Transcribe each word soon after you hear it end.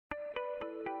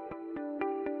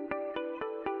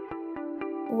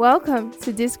Welcome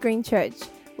to This Green Church.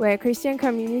 We're a Christian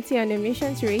community on a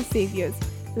mission to raise saviors,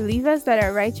 believers that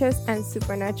are righteous and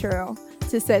supernatural,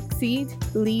 to succeed,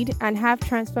 lead, and have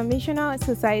transformational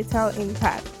societal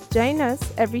impact. Join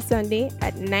us every Sunday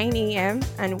at 9 a.m.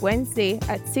 and Wednesday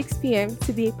at 6 p.m.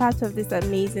 to be a part of this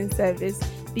amazing service.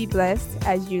 Be blessed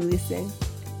as you listen.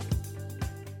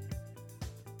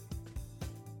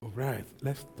 All right,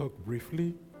 let's talk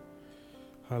briefly.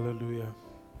 Hallelujah.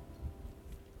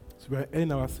 So we're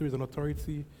in our series on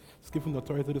authority, skipping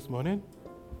authority this morning.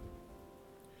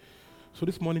 So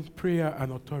this morning, prayer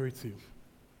and authority.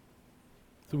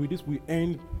 So with this, we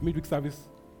end midweek service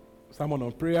sermon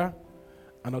on prayer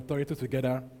and authority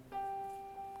together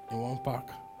in one pack.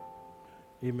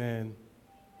 Amen.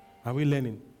 Are we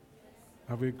learning?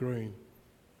 Are we growing?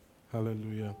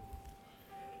 Hallelujah.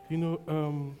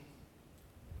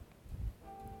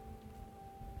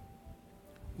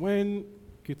 When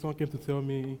Keaton came to tell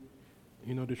me,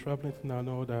 the traveling thing and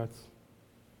all that,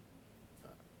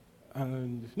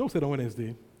 and said on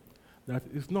Wednesday, that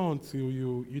it's not until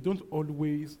you don't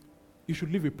always, you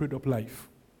should live a prayed up life.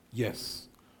 Yes.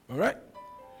 All right?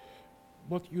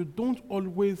 But you don't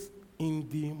always, in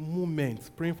the moment,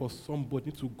 praying for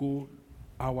somebody to go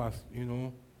hours, Do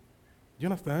you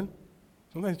understand?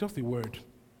 Sometimes it's just a word.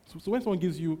 So when someone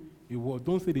gives you a word,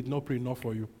 don't say they did not pray enough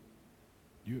for you.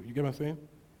 You get what I'm saying?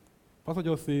 Pastor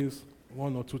just says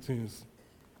one or two things.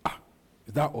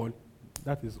 Is that all?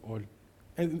 That is all.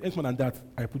 And anything than that,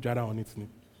 I put Jada on it. Do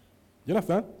you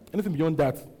understand? Anything beyond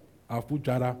that, I'll put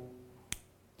Jada.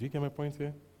 Do you get my point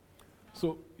here?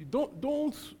 So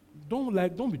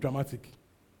don't be dramatic.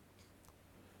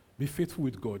 Be faithful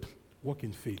with God. Walk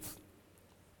in faith.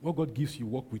 What God gives you,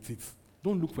 walk with it.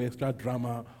 Don't look for extra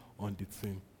drama on the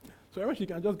thing. So I wish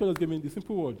God just give me the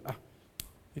simple word.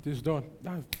 It is done.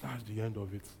 That's the end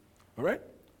of it. All right?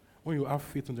 When you have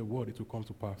faith in the word, it will come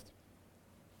to pass.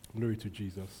 Glory to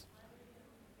Jesus.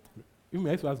 You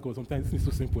may ask God sometimes, this is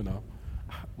so simple now.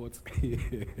 But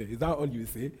is that all you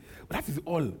say? But that is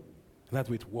all. And that's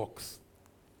the way it works.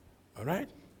 All right?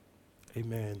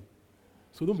 Amen.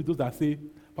 So don't be those that say,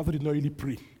 Pastor did not really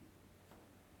pray.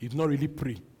 He did not really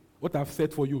pray. What I've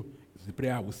said for you is the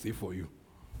prayer I will say for you.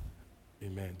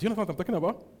 Amen. Do you know what I'm talking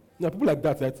about? There are people like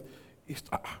that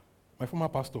my former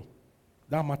pastor,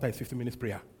 that matter is 15 minutes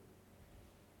prayer.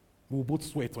 We will both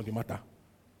sweat on the matter.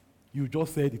 You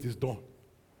just said it is done.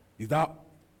 Is that?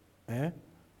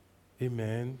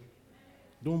 Amen.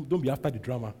 Don't be after the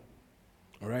drama.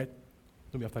 All right?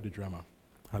 Don't be after the drama.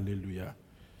 Hallelujah.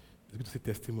 It's good to see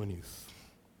testimonies.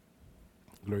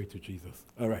 Glory to Jesus.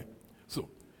 All right. So,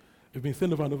 we've been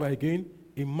saying over and over again,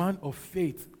 a man of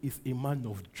faith is a man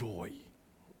of joy.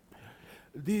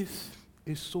 This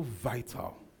is so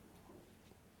vital.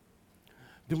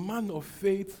 The man of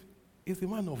faith is a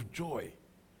man of joy.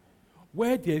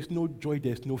 Where there is no joy,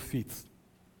 there is no faith.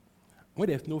 Where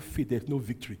there is no faith, there is no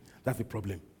victory. That's the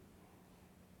problem.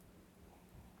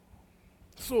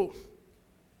 So,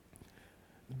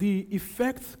 the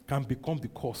effect can become the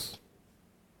cause.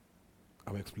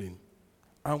 I'll explain.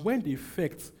 And when the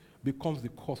effect becomes the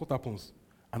cause, what happens?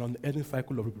 An unending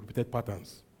cycle of repeated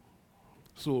patterns.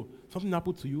 So, something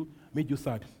happened to you, made you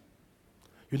sad.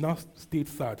 You now stayed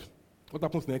sad. What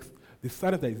happens next? The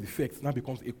sadness that is the effect now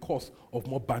becomes a cause of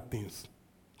more bad things.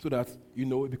 So that,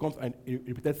 it becomes a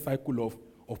repeated cycle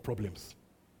of problems.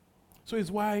 So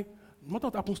it's why, no matter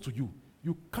what happens to you,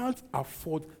 you can't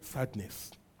afford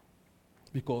sadness.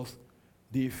 Because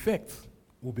the effect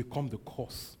will become the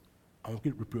cause and will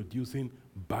keep reproducing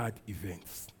bad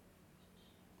events.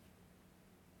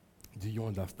 Do you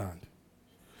understand?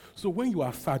 So when you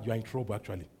are sad, you are in trouble,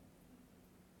 actually.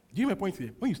 Do you get my point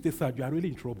here? When you stay sad, you are really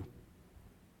in trouble.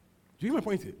 Do you get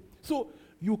my point here? So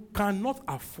you cannot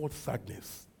afford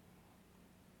sadness.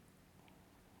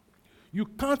 You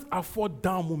can't afford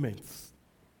down moments.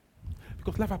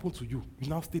 Because life happened to you. You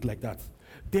now stayed like that.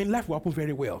 Then life will happen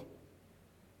very well.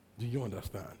 Do you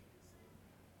understand?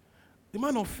 The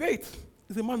man of faith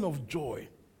is a man of joy.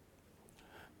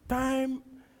 Time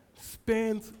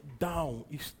spent down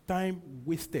is time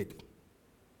wasted.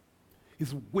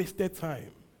 It's wasted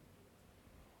time.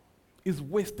 It's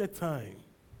wasted time.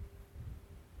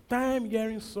 Time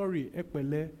hearing sorry,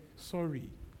 ekpele, sorry,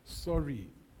 sorry,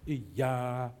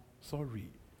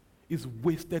 is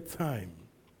wasted time.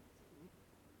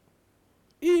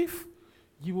 If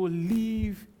you will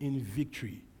live in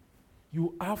victory,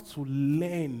 you have to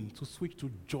learn to switch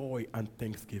to joy and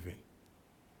thanksgiving.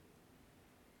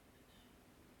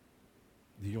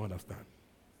 Do you understand?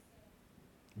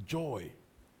 Joy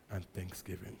and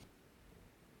thanksgiving.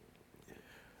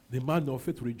 The man of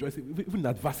faith rejoices even in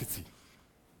adversity.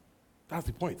 That's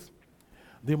the point.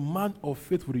 The man of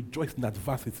faith will rejoice in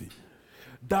adversity.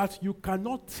 That you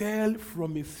cannot tell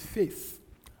from his face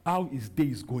how his day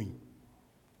is going.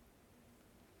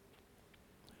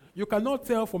 You cannot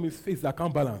tell from his face the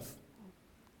account balance.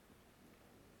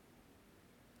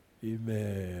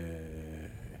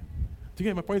 Amen. Do you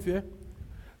get my point here?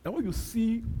 That what you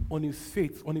see on his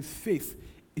face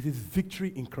is his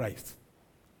victory in Christ.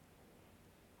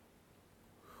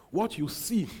 What you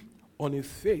see on his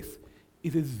face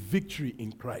is his victory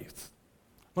in Christ,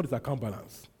 not his account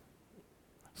balance.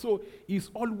 So he's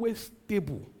always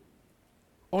stable,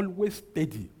 always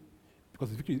steady, because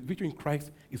his victory in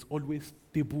Christ is always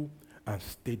stable and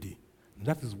steady. And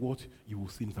that is what you will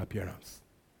see in his appearance.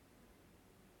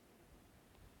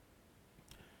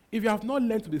 If you have not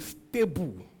learned to be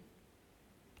stable,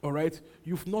 all right,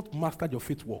 you've not mastered your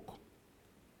faith walk.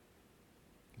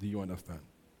 Do you understand?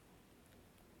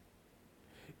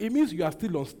 It means you are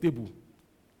still unstable.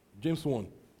 James 1.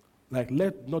 Like,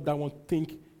 let not that one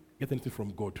think, get anything from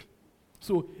God.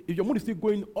 So, if your mood is still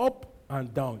going up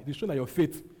and down, it is showing that your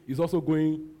faith is also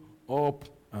going up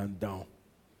and down.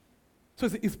 So,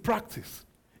 it's practice.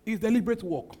 It's deliberate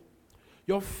work.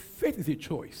 Your faith is a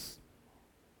choice.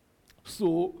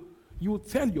 So, you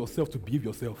tell yourself to behave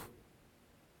yourself.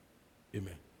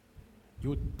 Amen.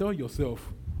 You tell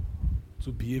yourself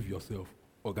to behave yourself.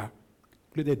 Okay?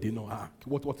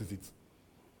 What is it?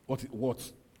 What?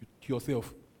 To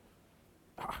yourself.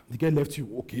 The guy left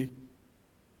you, okay.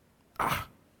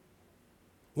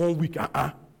 1 week,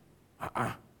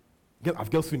 Have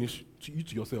girls finished? You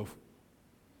to yourself.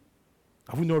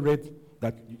 Have you not read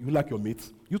that you like your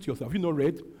mates? You to yourself. Have you not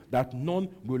read that none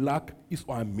will lack his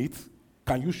or her mate?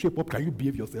 Can you shape up? Can you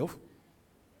behave yourself?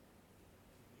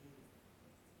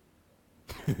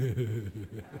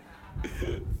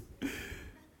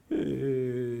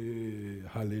 Hey,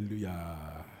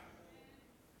 hallelujah.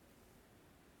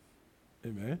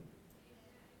 Amen.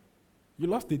 You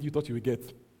lost it, you thought you would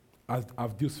get.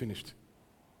 Have deals finished?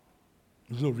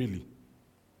 No, really.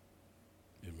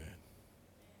 Amen.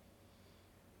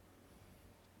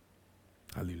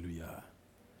 Hallelujah.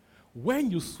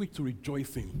 When you switch to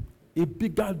rejoicing, a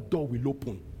bigger door will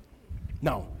open.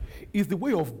 Now, it's the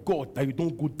way of God that you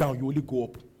don't go down, you only go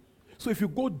up. So if you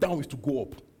go down, it's to go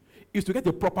up. It's to get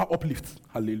a proper uplift.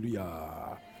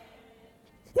 Hallelujah.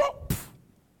 Whoop.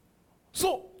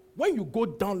 So when you go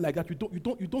down like that, you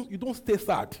don't stay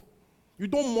sad. You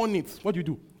don't mourn it. What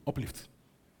do? Uplift.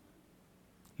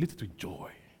 Lead to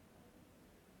joy.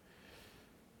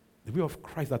 The way of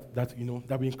Christ that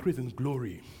will increase in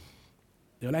glory.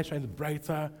 Your light shines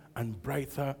brighter and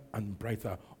brighter and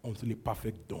brighter until a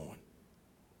perfect dawn.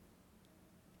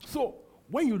 So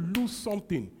when you lose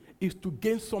something, it's to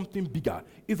gain something bigger.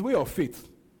 It's the way of faith.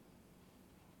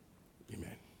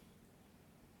 Amen.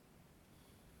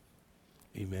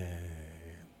 Amen.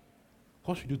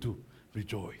 What should you do?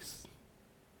 Rejoice.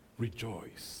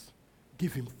 Rejoice.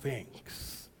 Give him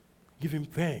thanks. Give him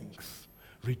thanks.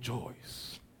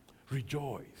 Rejoice.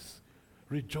 Rejoice.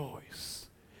 Rejoice.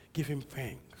 Give him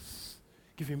thanks.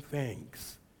 Give him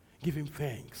thanks. Give him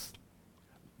thanks.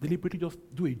 Deliberately just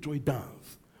do a joy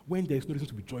dance when there is no reason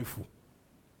to be joyful.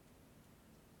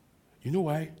 You know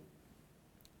why?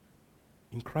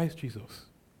 In Christ Jesus,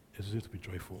 there's reason to be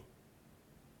joyful.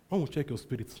 When we check your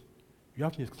spirit, you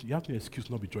have no excuse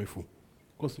not to be joyful.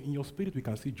 Because in your spirit, we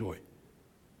can see joy.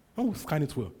 When we scan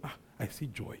it well, I see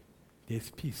joy. There's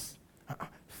peace.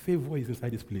 Favor is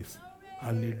inside this place.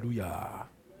 Hallelujah.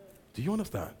 Do you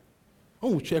understand?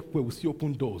 When we check where we see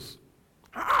open doors,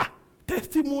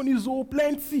 testimonies,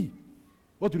 plenty.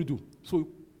 What do? So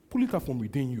pull it up from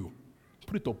within you.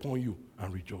 Put it upon you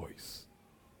and rejoice.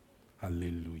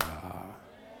 Hallelujah.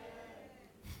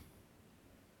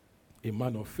 A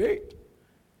man of faith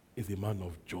is a man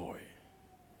of joy.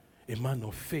 A man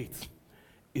of faith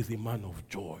is a man of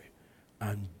joy.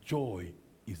 And joy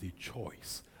is a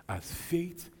choice, as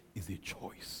faith is a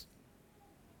choice.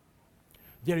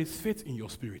 There is faith in your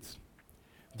spirit.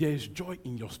 There is joy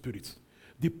in your spirit.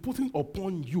 The putting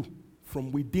upon you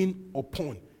from within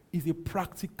upon is a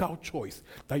practical choice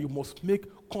that you must make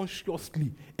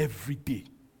consciously every day.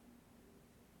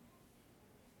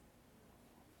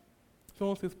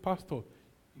 Someone says, Pastor,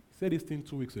 you said this thing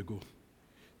 2 weeks ago,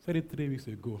 said it 3 weeks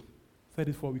ago, said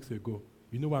it 4 weeks ago.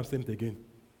 You know why I'm saying it again?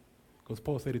 Because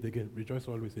Paul said it again. Rejoice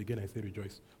always. Again, I say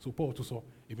rejoice. So Paul to saw.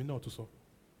 Even now to saw.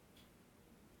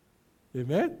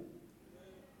 Amen?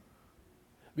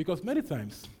 Because many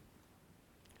times,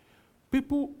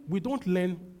 we don't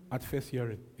learn at first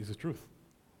hearing. It's the truth.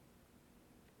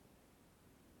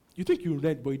 You think you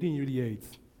read, but you didn't really hear it.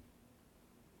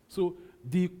 So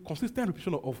the consistent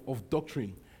repetition of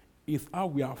doctrine is how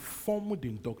we are formed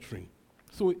in doctrine.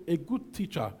 So a good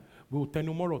teacher will tell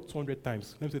you more than 200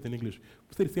 times. Let me say it in English.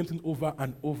 Say the same thing over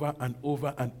and over and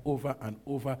over and over and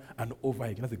over and over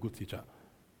again. That's a good teacher.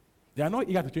 They are not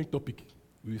eager to change topic.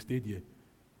 We will stay there.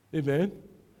 Amen?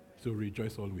 So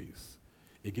rejoice always.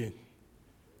 Again,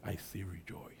 I say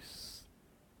rejoice.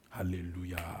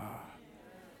 Hallelujah.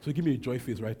 So give me a joy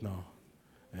face right now.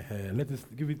 Let us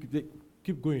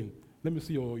keep going. Let me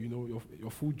see your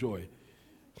full joy.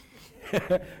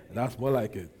 That's more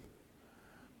like it.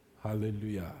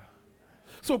 Hallelujah.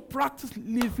 So practice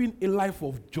living a life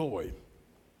of joy.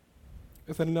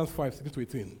 Thessalonians 5, 16 to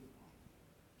 18.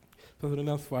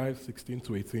 Thessalonians 5, 16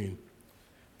 to 18.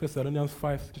 Thessalonians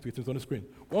 5, 16 to 18 is on the screen.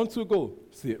 1, 2, go.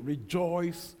 Say,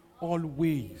 rejoice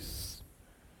always.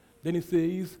 Then it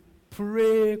says,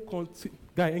 pray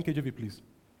Guy, NKJV, please.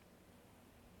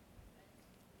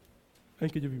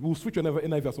 NKJV. We'll switch on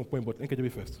NIV at some point, but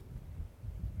NKJV first.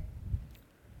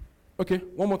 Okay,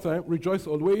 one more time. Rejoice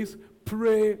always.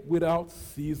 Pray without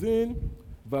ceasing.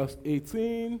 Verse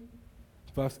 18.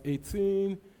 Verse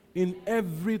 18. In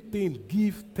everything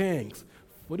give thanks,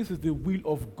 for this is the will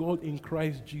of God in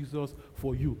Christ Jesus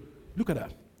for you. Look at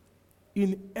that.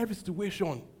 In every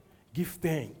situation, give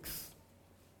thanks.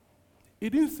 It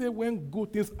didn't say when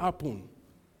good things happen,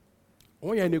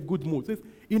 when you're in a good mood. It says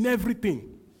in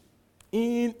everything.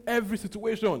 In every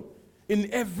situation,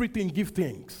 in everything, give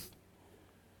thanks.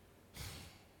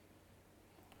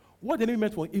 What the enemy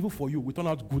meant for evil for you will turn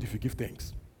out good if you give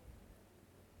thanks.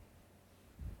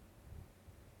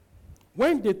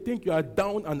 When they think you are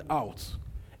down and out,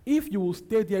 if you will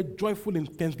stay there joyful in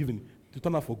thanksgiving, to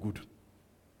turn out for good.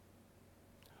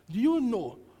 Do you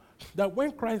know that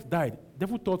when Christ died, the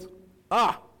devil thought,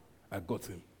 I got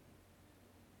him.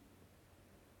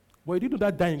 But he didn't know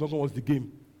that dying gone was the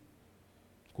game.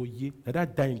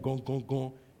 That dying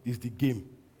gone is the game.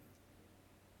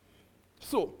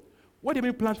 So, what the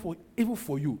enemy planned for evil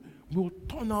for you will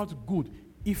turn out good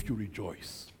if you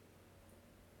rejoice.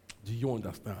 Do you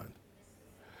understand?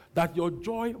 That your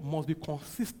joy must be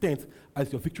consistent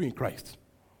as your victory in Christ.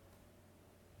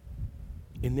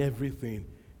 In everything,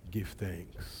 give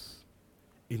thanks.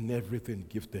 In everything,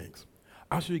 give thanks.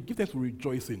 As you give thanks for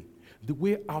rejoicing, the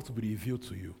way out will be revealed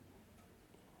to you.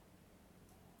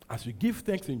 As you give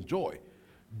thanks in joy,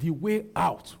 the way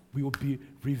out will be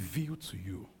revealed to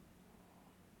you.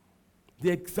 The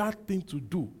exact thing to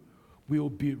do will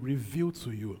be revealed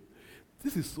to you.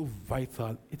 This is so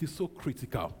vital, it is so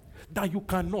critical, that you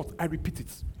cannot, I repeat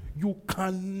it, you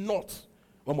cannot,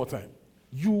 one more time,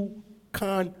 you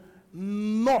cannot,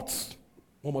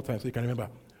 one more time so you can remember,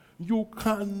 you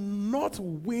cannot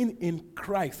win in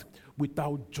Christ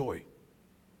without joy.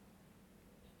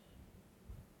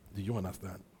 Do you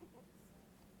understand?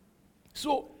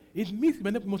 So, it means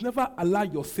you must never allow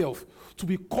yourself to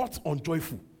be caught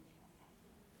unjoyful.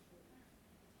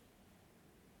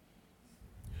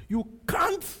 You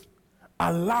can't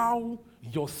allow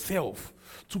yourself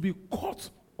to be caught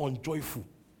unjoyful.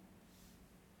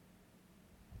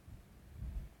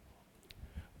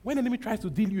 When the enemy tries to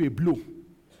deal you a blow,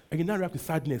 and you now react with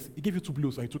sadness, he gave you 2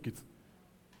 blows and you took it.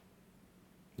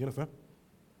 You understand?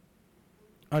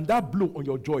 And that blow on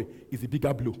your joy is a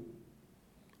bigger blow.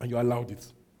 And you allowed it.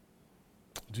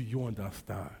 Do you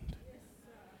understand?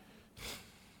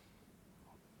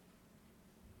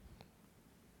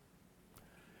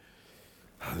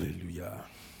 Hallelujah.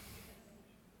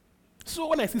 So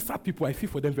when I see sad people, I feel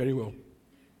for them very well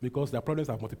because their problems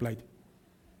have multiplied.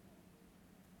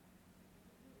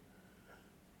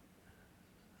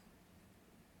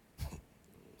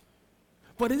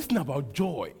 But it's not about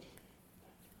joy.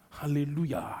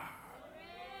 Hallelujah.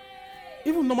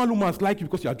 Even normal humans like you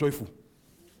because you are joyful. Do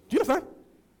you understand?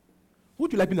 Who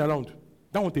do you like being around?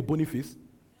 That one with a bony face?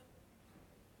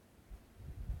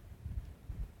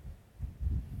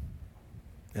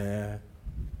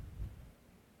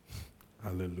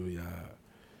 Hallelujah.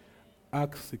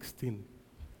 Acts 16,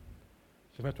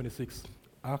 25-26.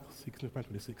 Acts 16,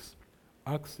 25-26.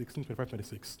 Acts 16,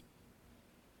 25-26.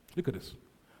 Look at this.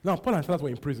 Now, Paul and Silas were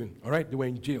in prison, all right? They were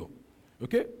in jail.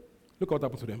 Okay? Look what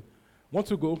happened to them. Want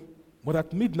to go? But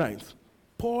at midnight,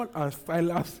 Paul and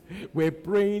Silas were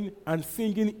praying and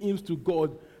singing hymns to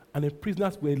God, and the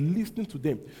prisoners were listening to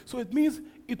them. So it means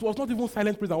it was not even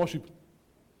silent praise and worship.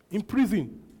 In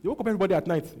prison, they woke up everybody at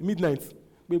night, midnight.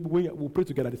 We'll pray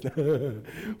together this night.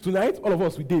 Tonight, all of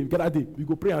us, we gather day. We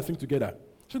go pray and sing together.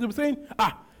 So they were saying,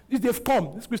 they've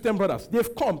come, these Christian brothers,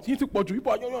 they've come. Keep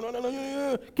quiet,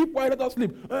 let us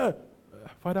sleep.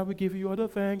 Father, we give you all the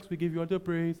thanks, we give you all the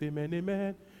praise. Amen,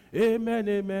 amen. Amen,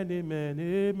 amen, amen,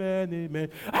 amen, amen.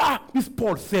 This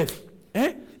Paul says,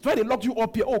 That's why they locked you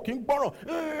up here. Oh, King Bono.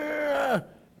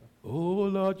 Oh,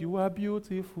 Lord, you are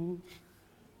beautiful.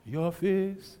 Your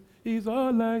face is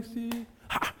all I see.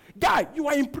 Ha! Guy, you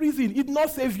are in prison. It did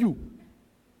not save you.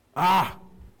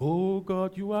 Oh,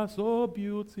 God, you are so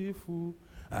beautiful.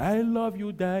 I love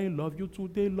you, I love you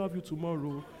today, love you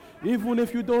tomorrow. Even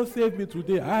if you don't save me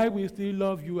today, I will still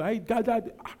love you. I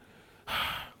gathered.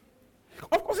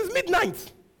 Of course, it's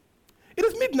midnight. It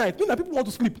is midnight. Meaning that people want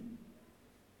to sleep.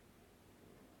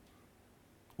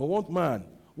 But one man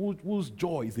whose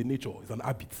joy is a nature, is an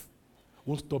habit,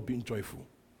 won't stop being joyful.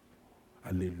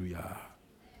 Hallelujah.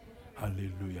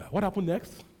 Hallelujah. What happened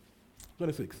next?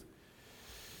 26.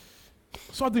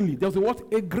 Suddenly, there was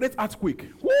a great earthquake.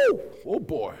 Woo! Oh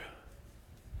boy.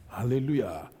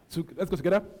 Hallelujah. So let's go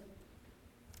together.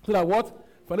 So that what?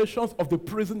 Foundations of the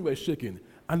prison were shaken,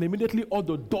 and immediately all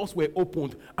the doors were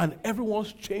opened, and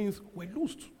everyone's chains were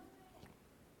loosed.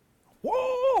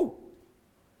 Whoa!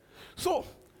 So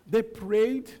they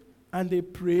prayed and they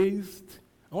praised.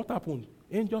 And what happened?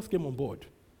 Angels came on board.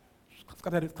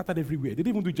 Scattered everywhere. They didn't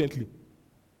even do it gently.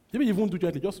 They didn't even do it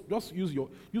gently. Just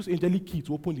use angelic key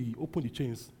to open the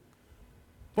chains.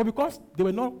 But because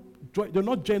they're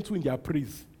not gentle in their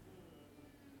praise.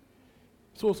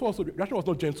 So also the reaction was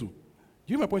not gentle. Do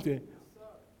you hear my point here?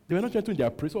 They were not gentle in their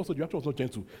praise, so also the reaction was not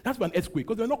gentle. That's why an earthquake,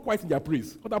 because they were not quiet in their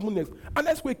praise. What happened next? An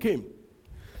earthquake came.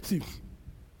 See,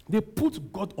 they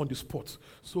put God on the spot.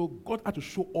 So God had to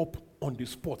show up on the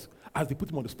spot as they put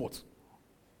him on the spot.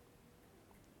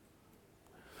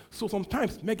 So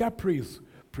sometimes mega praise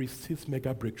precedes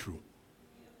mega breakthrough.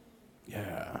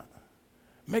 Yeah.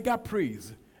 Mega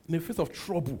praise in the face of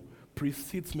trouble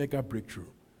precedes mega breakthrough.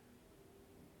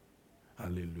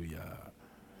 Hallelujah.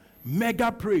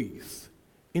 Mega praise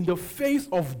in the face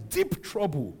of deep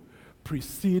trouble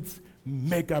precedes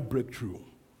mega breakthrough.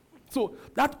 So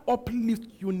that uplift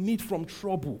you need from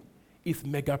trouble is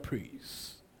mega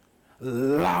praise.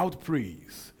 Loud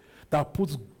praise that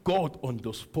puts God on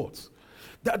the spot.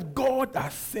 That God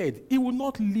has said, he will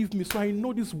not leave me, so I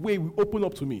know this way will open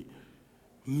up to me.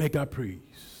 Mega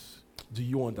praise. Do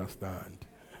you understand?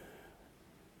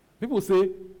 People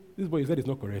say, this boy said it's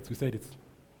not correct. We said it.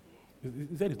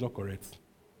 He said it's not correct.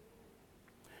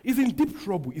 He's in deep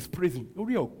trouble. He's praising.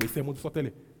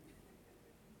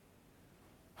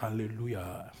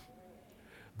 Hallelujah.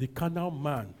 The carnal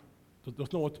man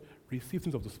does not receive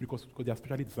things of the Spirit because they are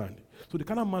spiritually designed. So the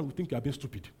carnal man will think you are being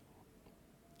stupid.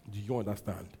 Do you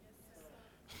understand?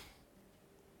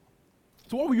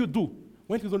 So what will you do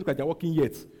when things don't look like they're working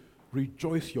yet?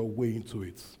 Rejoice your way into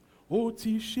it. Oh,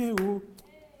 Tisheo.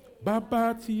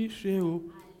 Baba Tisheo.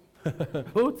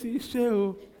 Oh,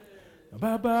 Tisheo.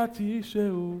 Baba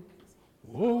Tisheo.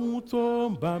 Oh,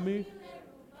 Tom Bami.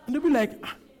 And they'll be like,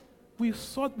 we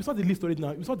saw the list already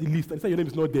now. We saw the list. And they said your name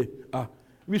is not there.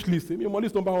 Which list? Your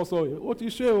list number also. Oh,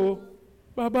 Tisheo.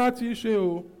 Baba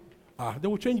Tisheo. They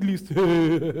will change list. Do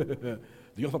you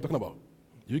know what I'm talking about?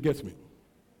 You get me?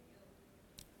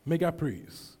 Mega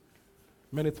praise.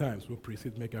 Many times will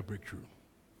precede mega breakthrough.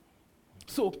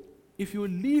 So, if you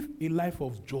live a life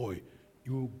of joy,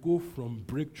 you will go from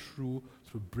breakthrough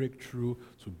to breakthrough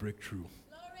to breakthrough.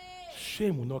 Glory.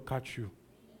 Shame will not catch you.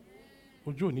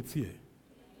 Ojo needs here.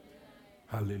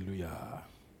 Hallelujah.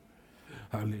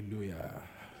 Hallelujah.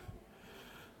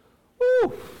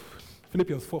 Woo.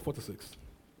 Philippians 4:46.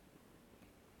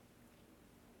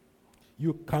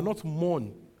 You cannot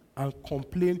mourn and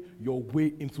complain your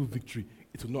way into victory.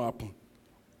 It will not happen.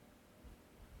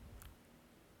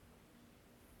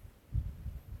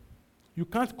 You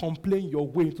can't complain your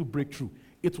way into breakthrough.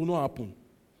 It will not happen.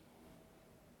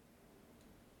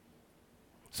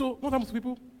 So, what happens to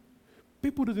people?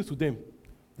 People do this to them.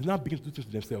 They now begin to do things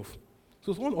to themselves.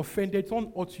 So, someone offended,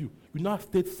 someone hurt you. You now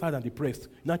stay sad and depressed.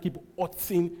 You now keep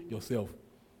hurting yourself.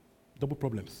 Double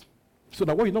problems. So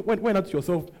that when you not to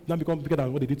yourself, now become bigger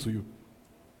than what they did to you.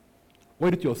 When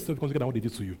you did to yourself becomes bigger than what they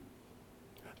did to you.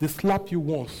 They slapped you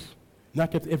once. Now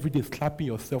kept every day slapping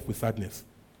yourself with sadness.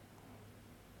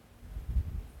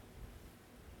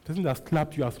 The person that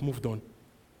slapped you has moved on.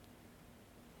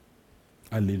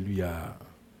 Hallelujah.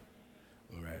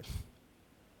 All right.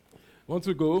 Want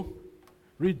to go?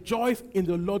 Rejoice in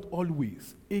the Lord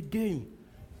always. Again,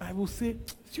 I will say,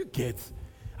 you get,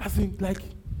 as in like,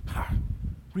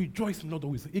 rejoice in the Lord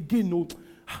always. Again, no,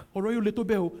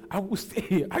 I will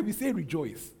say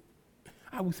rejoice.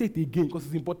 I will say it again because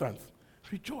it's important.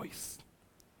 Rejoice.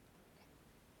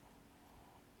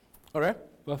 All right,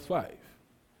 verse 5.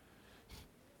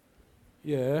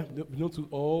 Yeah, you know to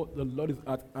all, the Lord is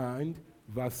at hand.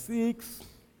 Verse 6.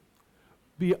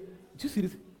 Do you see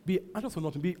this? Be anxious for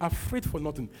nothing. Be afraid for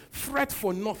nothing. Fret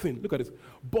for nothing. Look at this.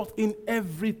 But in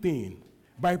everything,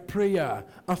 by prayer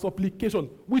and supplication,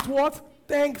 with what?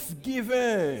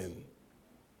 Thanksgiving.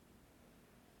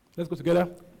 Let's go together.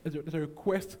 Let a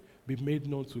request be made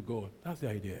known to God. That's the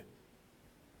idea.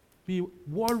 Be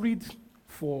worried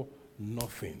for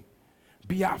nothing.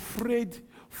 Be afraid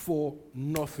for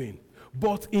nothing.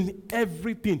 But in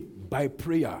everything, by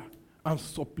prayer and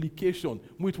supplication,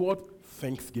 with what?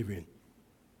 Thanksgiving.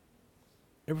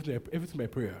 Everything by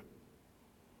prayer.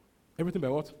 Everything by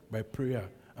what? By prayer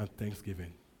and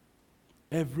thanksgiving.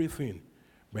 Everything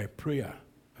by prayer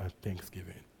and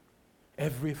thanksgiving.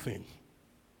 Everything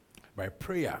by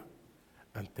prayer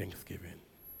and thanksgiving.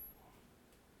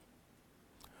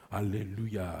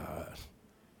 Hallelujah.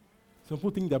 Some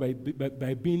people think that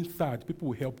by being sad, people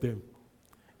will help them.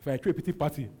 If I throw a pity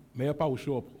party, my helper will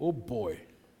show up. Oh boy.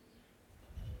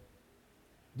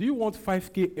 Do you want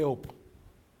 5K help?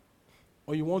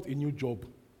 Or you want a new job?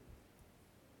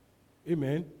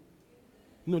 Amen?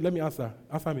 No, let me answer.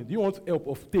 Answer me. Do you want help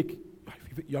of take?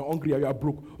 You are hungry or you are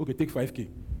broke. Okay, take 5K.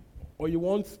 Or you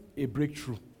want a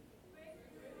breakthrough?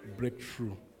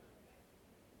 Breakthrough.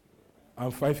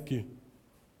 And 5K.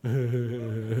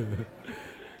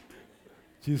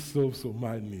 Jesus so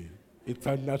money.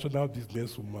 International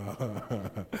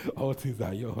businesswoman. All things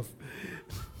are yours.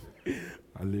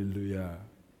 Hallelujah.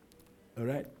 All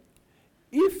right?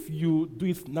 If you do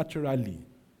it naturally,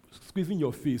 squeezing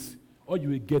your face, all you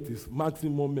will get is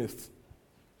maximum mess.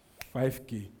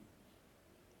 5K.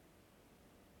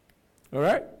 All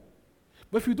right?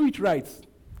 But if you do it right,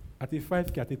 at a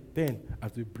 5K, at a 10,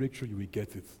 at a breakthrough, you will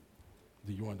get it.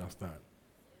 Do you understand?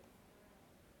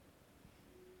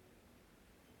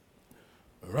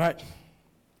 All right?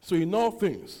 So in all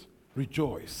things,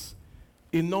 rejoice.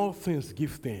 In all things,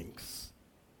 give thanks.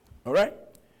 All right?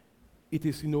 It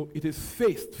is, it is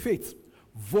faith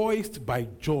voiced by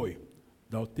joy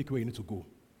that will take you where you need to go.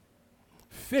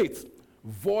 Faith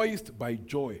voiced by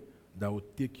joy that will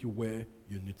take you where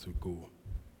you need to go.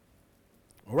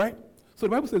 All right? So the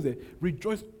Bible says that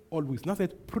rejoice always. Now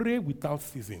said, pray without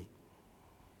ceasing.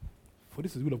 For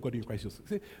this is the will of God in Christ Jesus.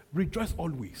 Say, rejoice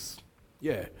always.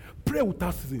 Yeah. Pray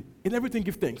without ceasing. In everything,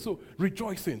 give thanks. So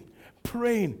rejoicing,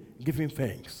 praying, giving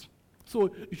thanks. So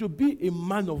you should be a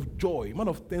man of joy, a man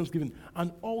of thanksgiving,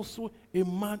 and also a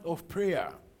man of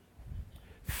prayer.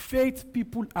 Faith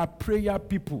people are prayer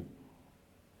people.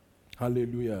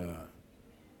 Hallelujah.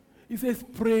 He says,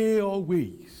 pray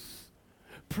always.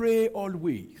 Pray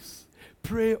always.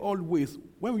 Pray always.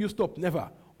 When will you stop? Never.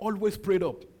 Always prayed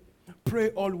up.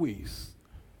 Pray always.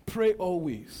 Pray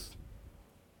always.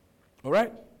 All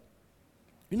right?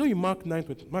 You know in Mark 9,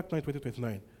 29. Mark 9,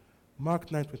 29.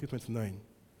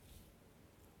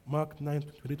 Mark 9,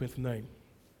 29.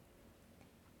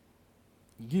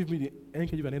 Give me the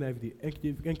NKJV and NIV, the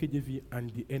NKJV and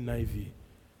the NIV.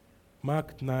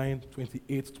 Mark 9,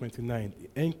 28, 29.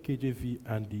 The NKJV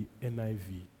and the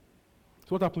NIV.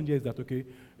 So what happened here is that,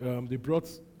 they brought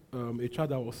a child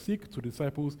that was sick to the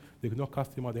disciples. They could not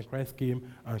cast him out. Then Christ came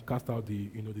and cast out the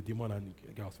demon, and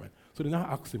the guy was fine. So they now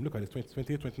asked him, look at this,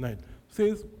 28, 29.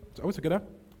 Says, are we together?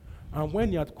 And when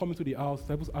he had come into the house,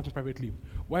 the disciples asked him privately,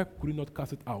 why could he not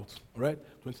cast it out? All right,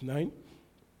 29.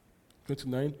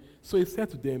 So he said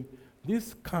to them,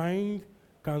 this kind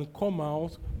can come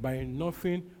out by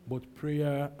nothing but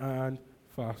prayer and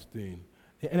fasting.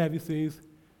 The NIV says,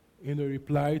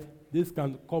 replied, this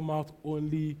can come out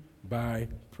only by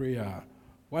prayer.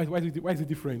 Why is it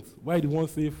different? Why did one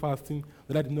say fasting,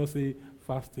 the other did not say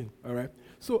fasting? All right.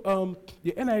 So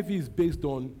the NIV is based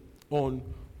on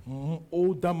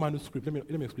older manuscripts. Let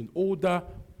me explain. Older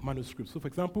manuscripts. So, for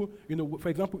example,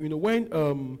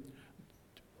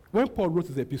 when Paul wrote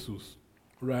his epistles,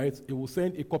 right, he will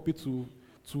send a copy to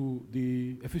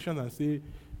the Ephesians and say,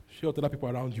 share with other people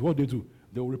around you. What do?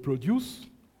 They will reproduce,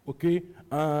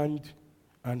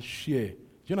 and share. Do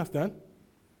you understand?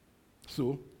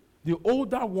 So, the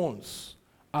older ones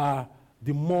are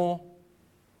the more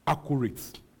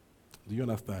accurate. Do you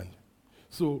understand?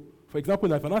 So, for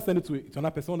example, if I not send it to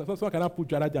another person, someone cannot put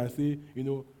Jara there and say,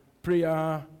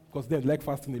 prayer, because they like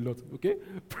fasting a lot, okay?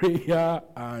 Prayer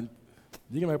and,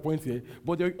 do you get my point here?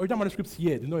 But the original manuscripts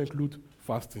here do not include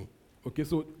fasting, okay?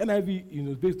 So NIV,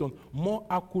 is based on more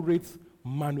accurate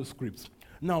manuscripts.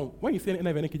 Now, when you say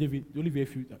NIV and NKJV,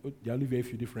 there are only very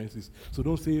few differences. So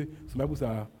don't say some Bibles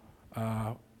are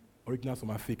original, some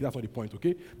are fake. That's not the point,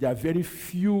 okay? There are very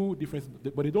few differences,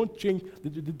 but they don't change.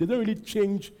 They don't really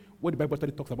change what the Bible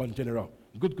study talks about in general.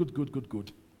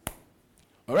 Good.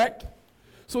 All right?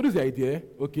 So this is the idea,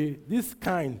 okay? This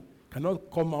kind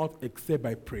cannot come out except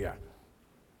by prayer.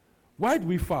 Why do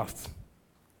we fast?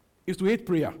 is to hate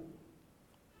prayer.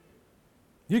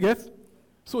 You get?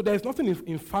 So there is nothing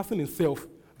in fasting itself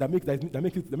that makes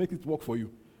it work for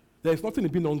you. There is nothing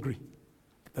in being hungry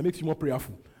that makes you more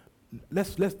prayerful.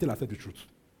 Let's tell ourselves the truth.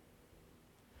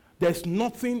 There's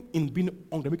nothing in being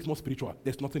hungry that makes it more spiritual.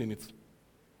 There's nothing in it.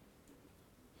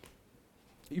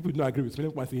 If you don't agree with me,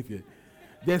 let me say it here.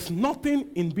 There's nothing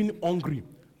in being hungry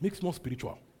makes it more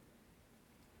spiritual.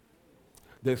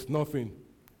 There's nothing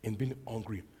in being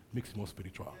hungry makes it more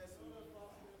spiritual.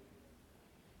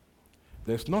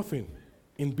 There's nothing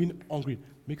in being hungry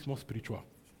makes it more spiritual.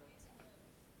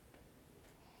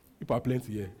 People are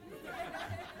plenty here.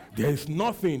 There is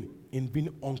nothing in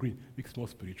being hungry makes it more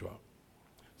spiritual.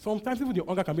 Sometimes even the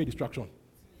hunger can be a distraction.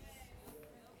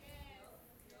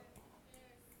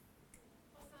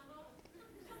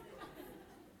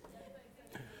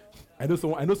 I know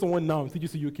someone now in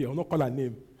TGC UK. I will not call her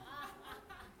name.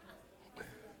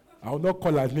 I will not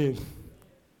call her name.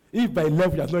 If by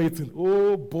 11 you are not eating,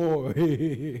 oh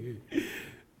boy.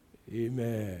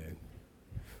 Amen.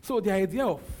 So the idea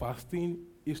of fasting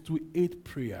is to aid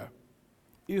prayer.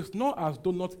 It's not as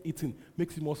though not eating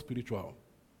makes it more spiritual.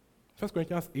 1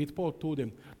 Corinthians 8, Paul told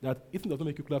them that eating does not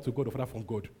make you closer to God or farther from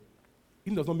God.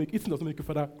 Eating does not make you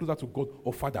closer to God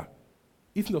or Father.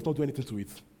 Eating does not do anything to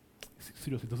it.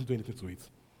 Seriously, it doesn't do anything to it.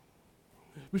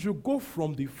 We should go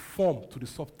from the form to the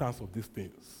substance of these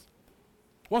things.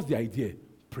 What's the idea?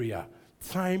 Prayer.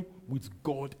 Time with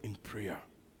God in prayer.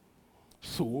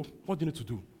 So, what do you need to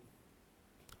do?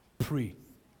 Pray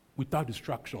without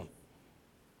distraction.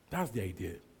 That's the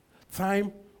idea.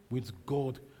 Time with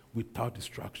God without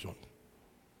distraction.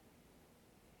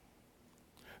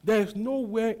 There is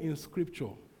nowhere in Scripture,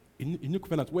 in New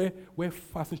Covenant, where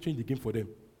fasting changed the game for them.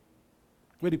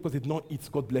 Where the person did not eat,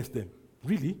 God bless them.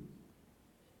 Really?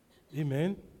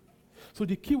 Amen. So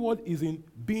the key word is in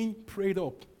being prayed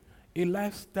up. A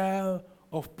lifestyle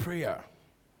of prayer.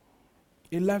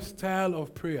 A lifestyle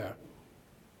of prayer.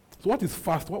 So what is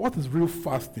fast? What is real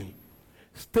fasting?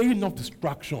 Staying off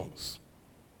distractions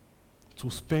to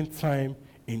spend time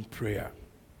in prayer.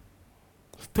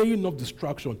 Staying off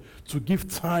distraction to give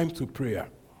time to prayer.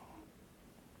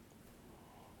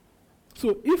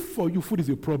 So if for you food is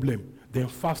a problem, then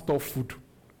fast off food.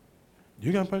 Do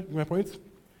you get my point?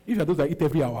 If you are those that eat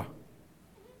every hour,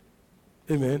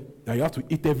 amen, then you have to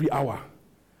eat every hour.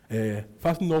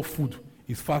 Fasting off food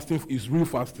is real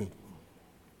fasting.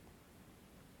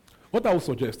 What I would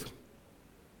suggest,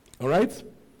 all right?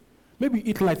 Maybe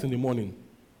eat light in the morning.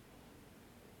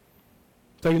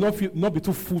 So you not be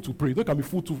too full to pray. It can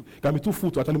be too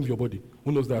full to attend with your body.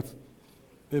 Who knows that?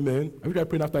 Amen. Have you tried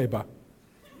praying after a bar?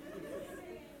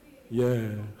 Yeah.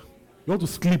 You want to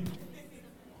sleep.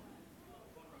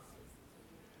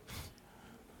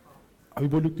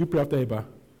 Everybody, you pray after a bar.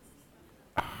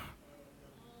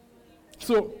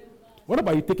 So, what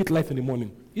about you take it light in the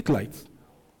morning? Eat light.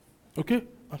 Okay?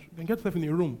 And get yourself in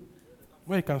a room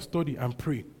where you can study and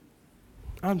pray.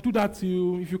 And do that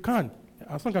if you can.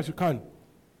 As long as you can.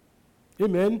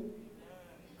 Amen?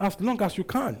 As long as you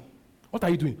can. What are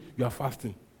you doing? You are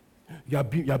fasting. You are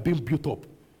being built up.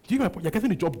 You're getting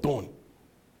the job done.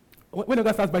 When the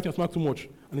guy starts biting your stomach too much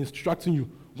and it's distracting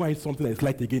you, go and eat something that is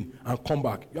light again and come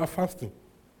back. You are fasting.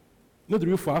 You know the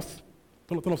real fast?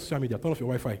 Turn off social media. Turn off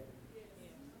your Wi-Fi.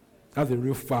 That's the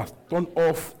real fast. Turn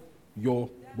off your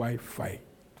Wi-Fi.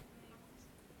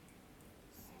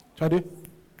 Shade?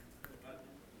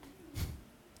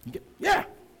 Yeah.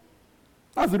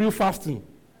 That's the real fasting.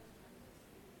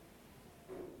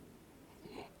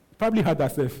 Probably had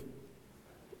that self.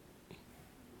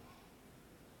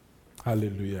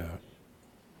 Hallelujah.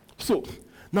 So,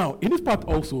 now, in this part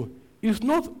also, it's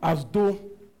not as though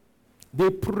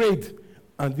they prayed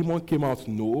and the demon came out.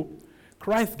 No.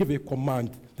 Christ gave a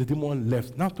command, the demon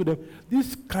left. Now to them,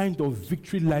 this kind of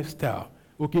victory lifestyle,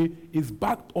 okay, is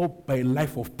backed up by a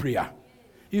life of prayer.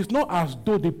 It's not as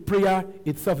though the prayer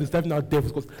itself is driving out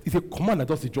devils, because it's a command that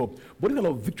does the job. But this kind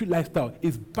of victory lifestyle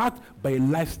is backed by a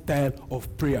lifestyle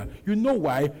of prayer. You know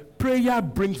why? Prayer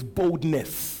brings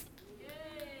boldness.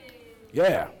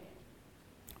 Yeah.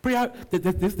 Prayer,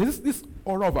 there's this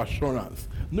aura of assurance,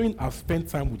 knowing I've spent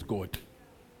time with God.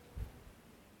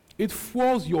 It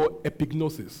fuels your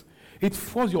epignosis. It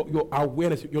fuels your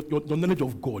awareness, your knowledge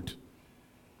of God.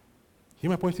 Hear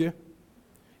my point here?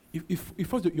 It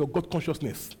fuels your God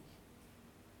consciousness.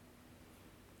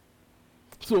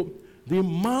 So, the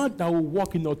man that will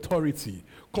walk in authority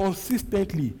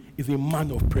consistently is a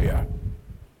man of prayer.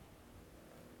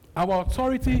 Our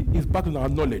authority is backed on our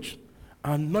knowledge.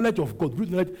 And knowledge of God, real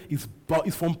knowledge is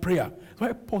from prayer.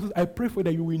 So Paul says, I pray for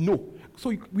that you will know.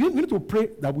 So we need to pray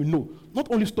that we know.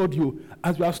 Not only study.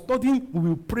 As we are studying, we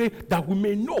will pray that we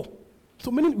may know.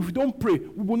 So meaning if we don't pray,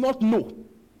 we will not know.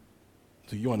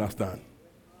 Do you understand?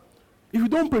 If you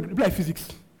don't pray, it will be like physics.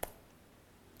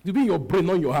 It will be in your brain,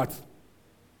 not in your heart.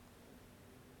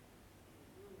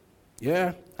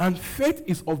 Yeah. And faith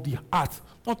is of the heart,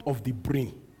 not of the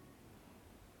brain.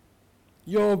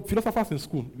 Your philosophers in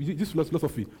school, this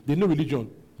philosophy, they know religion,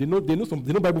 they know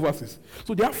Bible verses.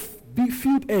 So they have big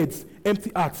filled heads,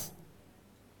 empty hearts.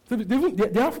 So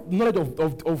they have knowledge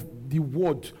of the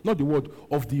word, not the word,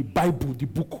 of the Bible, the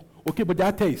book. Okay, but they are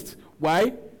atheists.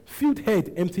 Why? Filled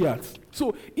head, empty hearts.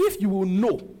 So if you will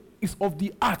know, it's of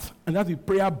the heart, and that's the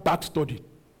prayer back study. You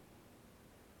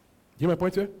hear my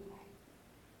point here?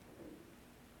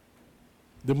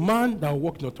 The man that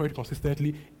walks in authority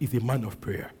consistently is a man of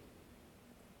prayer.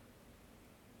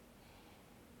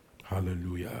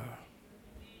 Hallelujah.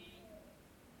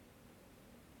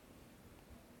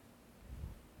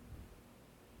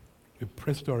 We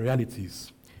press to our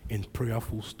realities in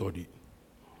prayerful study.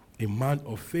 A man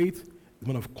of faith, a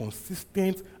man of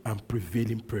consistent and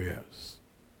prevailing prayers.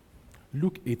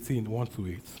 Luke 18,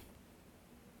 1-8.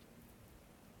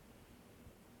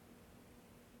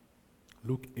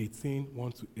 Luke 18,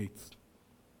 1-8.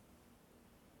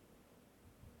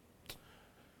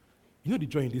 You know the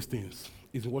joy in these things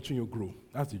is in watching you grow.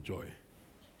 That's the joy.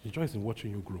 The joy is in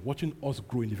watching you grow, watching us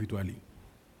grow individually.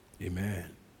 Amen.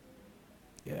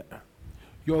 Yeah.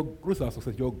 Your growth is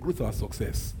success. Your growth is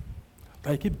success.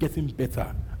 That you keep getting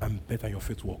better and better in your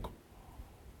faith work.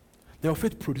 That your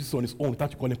faith produces on its own,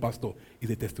 that you call a pastor, is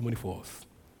a testimony for us.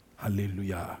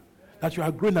 Hallelujah. That you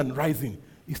are growing and rising.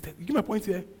 You get my point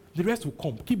here? The rest will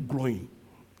come. Keep growing.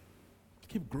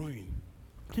 Keep growing.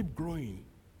 Keep growing.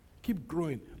 Keep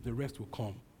growing. The rest will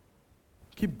come.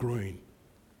 Keep growing.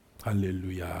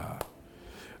 Hallelujah.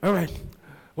 All right.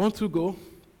 Want to go?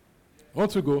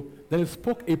 Then he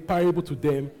spoke a parable to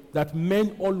them that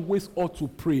men always ought to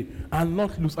pray and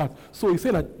not lose heart. So he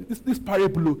said that this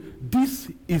parable,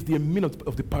 this is the meaning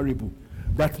of the parable.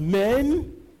 That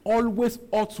men always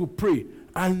ought to pray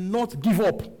and not give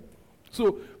up.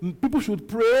 So people should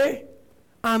pray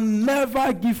and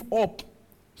never give up.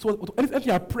 So anything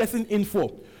you are pressing in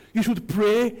for, you should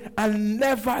pray and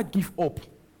never give up.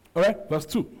 All right, verse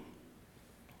 2.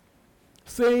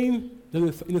 Saying, there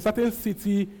is in a certain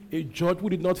city a judge who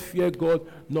did not fear God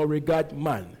nor regard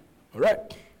man. All right.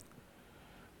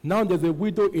 Now there's a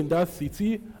widow in that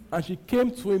city, and she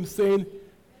came to him saying,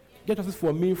 get justice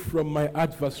for me from my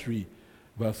adversary.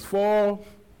 Verse 4.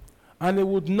 And he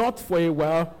would not for a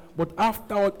while, but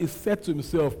afterward he said to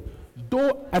himself,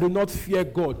 though I do not fear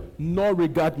God nor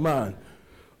regard man.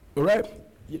 All right.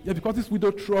 Yeah, because this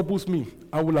widow troubles me,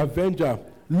 I will avenge her,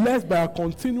 lest by her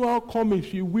continual coming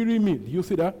she weary me. Do you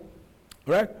see that?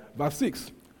 All right? Verse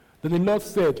 6. Then the Lord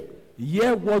said,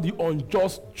 hear what the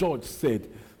unjust judge said.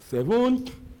 7.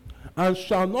 And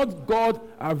shall not God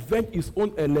avenge his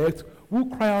own elect, who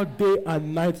cry out day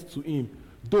and night to him,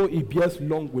 though he bears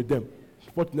long with them?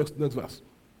 What next verse?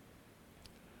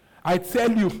 I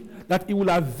tell you that he will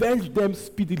avenge them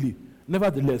speedily.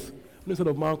 Nevertheless, when the Son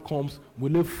of Man comes,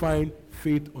 will he find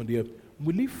faith on the earth?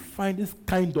 Will he find this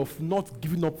kind of not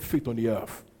giving up faith on the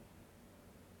earth?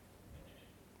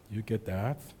 You get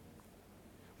that?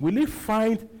 Will he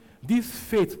find this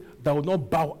faith that will not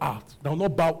bow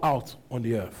out on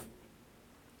the earth?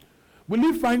 Will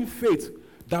he find faith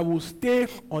that will stay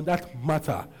on that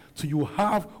matter till you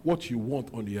have what you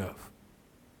want on the earth?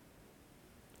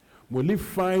 Will he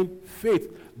find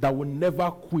faith that will never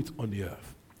quit on the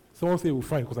earth? Someone say, we'll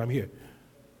find, because I'm here.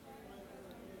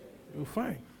 You'll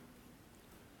find.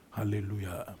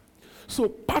 Hallelujah. So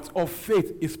part of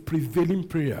faith is prevailing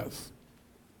prayers.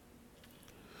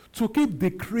 To keep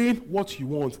decreeing what you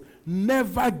want,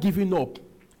 never giving up.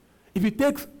 If it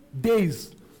takes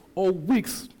days or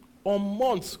weeks or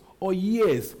months or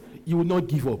years, you will not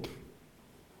give up.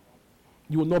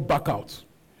 You will not back out.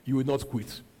 You will not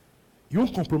quit. You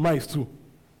won't compromise too.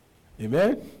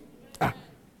 Amen?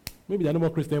 Maybe there are no more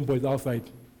Christian boys outside.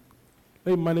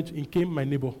 Let me manage. In came my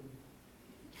neighbor.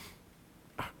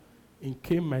 In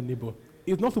came my neighbor.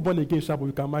 He's not so born again, sharp, but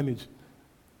we can manage.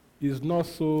 He's not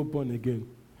so born again.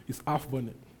 He's half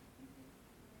born.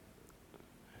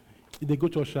 If they go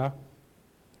to Osha,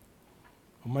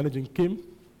 I'm managing came.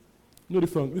 You know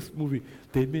this song, this movie.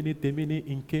 Temini,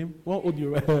 in came. What would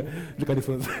you look at this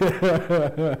one?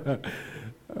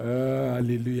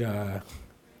 Hallelujah.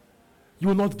 You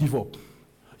will not give up.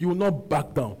 You will not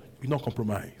back down. You will not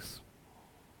compromise.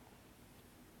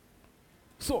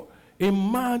 So, a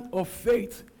man of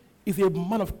faith is a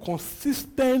man of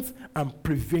consistent and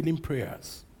prevailing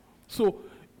prayers. So,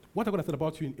 what I'm going to say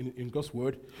about you in God's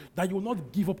word, that you will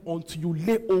not give up until you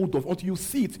lay hold of, until you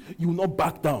see it, you will not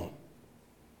back down.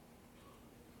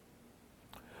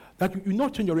 That you will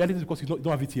not change your realities because you don't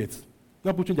have it yet.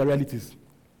 Not change your realities.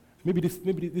 Maybe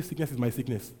this sickness is my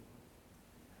sickness.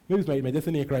 Maybe it's my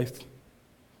destiny in Christ.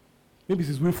 Maybe it's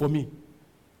His will for me.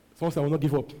 Someone said, I will not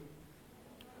give up.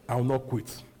 I will not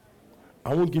quit.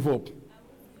 I won't give up.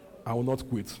 I will not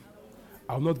quit.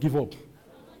 I will not give up.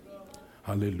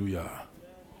 Hallelujah.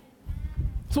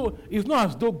 So it's not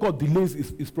as though God delays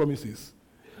his promises.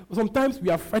 Sometimes we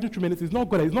are fighting through many things. It's not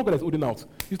God that's holding out.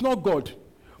 It's not God.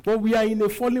 But we are in a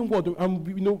fallen world,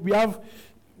 and we have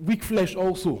weak flesh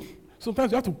also.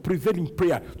 Sometimes we have to prevail in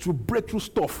prayer to break through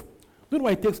stuff. Don't know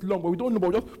why it takes long, but we don't know.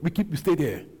 But we stay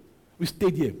there. We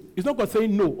stay there. It's not God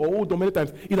saying no or hold on many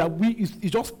times. It's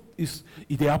that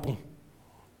it happen.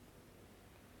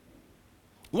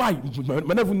 Why? I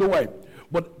never even know why.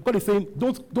 But God is saying,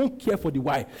 don't care for the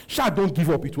why. Don't give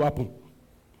up. It will happen.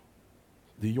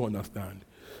 Do you understand?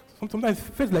 Sometimes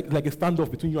it feels like a standoff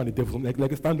between you and the devil. Like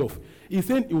a standoff. He's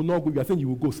saying he will not go. You are saying you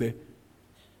will go. Say,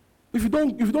 if you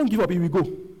don't give up, he will go.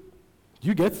 Do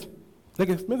you get? Like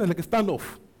a standoff.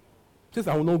 He says,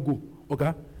 I will not go.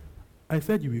 Okay? I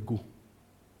said you will go.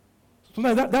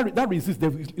 Sometimes that resists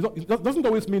devil. It doesn't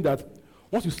always mean that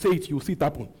once you say it, you will see it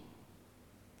happen.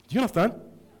 Do you understand?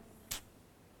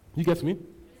 You get me?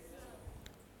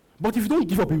 But if you don't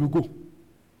give up, it will go.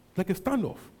 Like a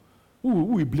standoff. Who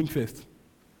will blink first?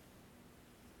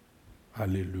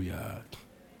 Hallelujah.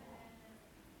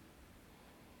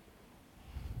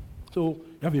 So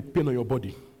you have a pain on your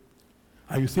body,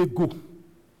 and you say, go.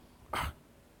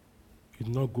 It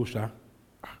will not go, Sha.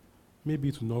 Maybe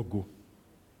it will not go.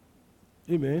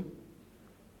 Amen.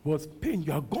 But pain,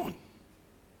 you are gone.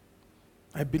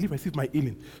 I believe I see my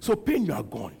healing. So pain, you are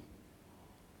gone.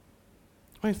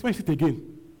 When I sit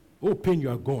again, oh, pain, you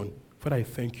are gone. Father, I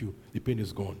thank you. The pain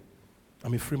is gone.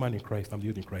 I'm a free man in Christ. I'm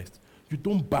healed in Christ. You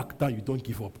don't back down. You don't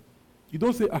give up. You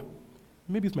don't say,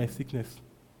 maybe it's my sickness.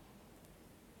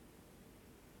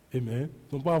 Amen.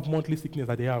 Some people have monthly sickness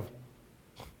that they have.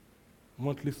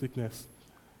 Monthly sickness.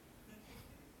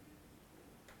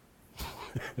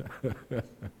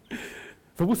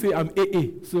 Some people say, I'm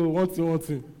AA. So one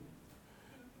thing.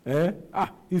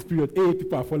 This period, AA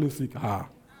people are falling sick.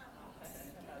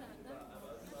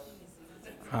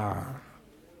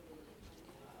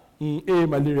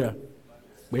 Malaria.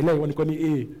 But you want to call it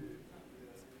A.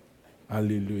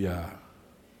 Hallelujah.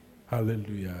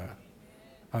 Hallelujah.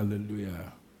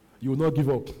 Hallelujah. You will not give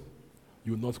up.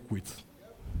 You will not quit.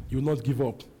 You will not give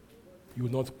up. You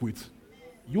will not quit.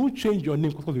 You will change your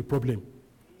name because of the problem.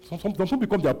 Some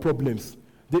become their problems.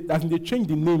 They change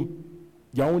the name,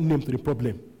 their own name to the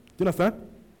problem. Do you understand?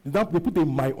 They put a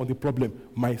my on the problem.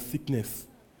 My sickness.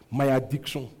 My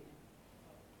addiction.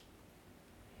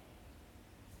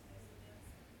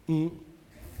 They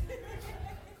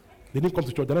didn't come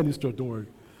to church. They're not in this church. Don't worry.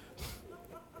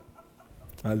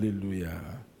 Hallelujah.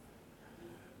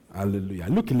 Hallelujah.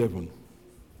 Luke 11,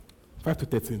 5 to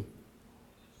 13.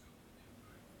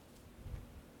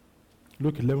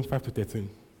 Luke 11, 5 to 13.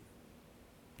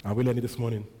 Are we learning this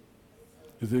morning?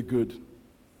 Is it good?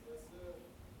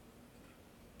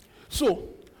 So,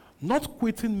 not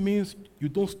quitting means you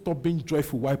don't stop being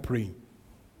joyful while praying.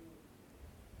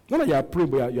 Not that you are praying,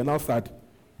 but you're now sad.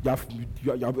 You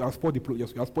are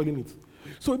spoiling it.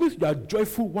 So it means you are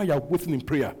joyful while you are waiting in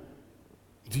prayer.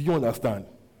 Do you understand?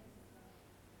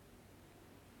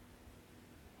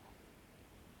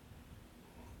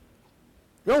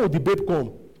 When will the babe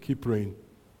come? Keep praying.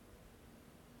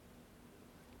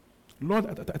 Lord,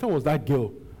 I thought it was that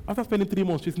girl. After spending 3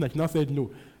 months chasing her, she now said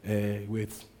no.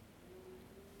 Wait.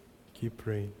 Keep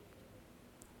praying.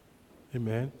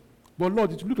 Amen. But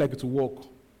Lord, it looked like it will work.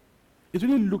 It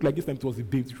really looked like this time it was a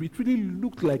babe. It really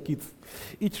looked like it.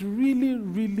 It really,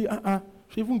 really,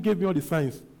 she even gave me all the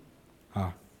signs.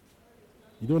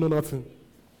 You don't know nothing.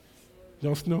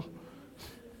 Just know.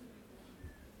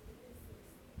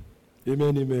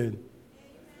 Amen, amen.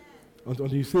 Until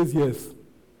he says yes.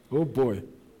 Oh boy.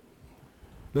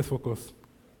 Let's focus.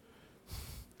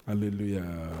 Hallelujah.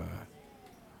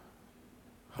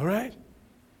 All right?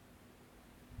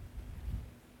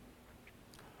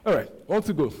 All right, on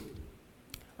to go.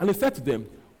 And he said to them,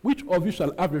 which of you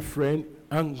shall have a friend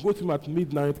and go to him at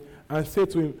midnight and say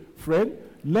to him, friend,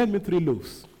 lend me 3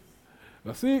 loaves?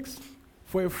 Verse 6,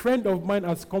 for a friend of mine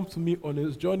has come to me on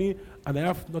his journey, and I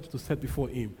have nothing to set before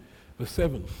him. Verse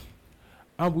 7,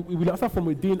 and we will answer from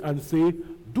within and say,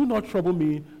 do not trouble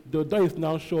me, the door is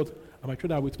now shut, and my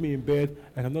children are with me in bed,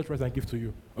 I cannot rise and give to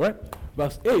you. All right?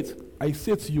 Verse 8, I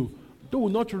say to you, they will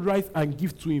not rise and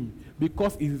give to him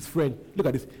because he is his friend. Look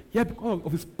at this. Yeah, because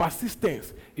of his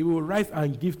persistence, he will rise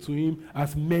and give to him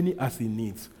as many as he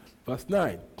needs. Verse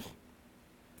 9,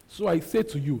 so I say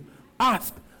to you,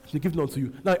 ask, and they give unto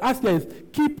you. Now, ask here is,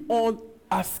 keep on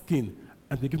asking,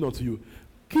 and they give unto you.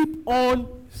 Keep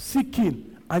on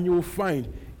seeking, and you will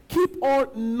find. Keep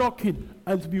on knocking,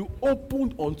 and to be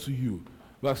opened unto you.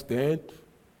 Verse 10,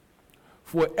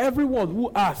 for everyone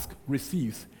who asks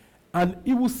receives, and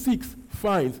he who seeks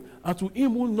finds, and to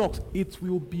him who knocks it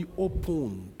will be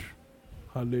opened.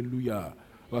 Hallelujah.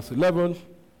 Verse 11,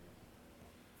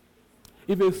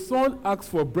 if a son asks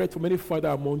for bread from any father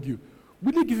among you,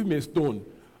 will he give him a stone?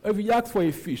 Or if he asks for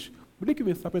a fish, will he give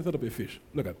him a serpent instead of a fish?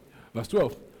 Look at verse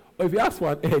 12. Or if he asks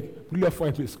for an egg, will you offer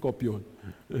him a scorpion?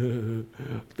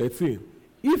 13.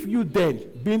 If you then,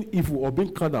 being evil or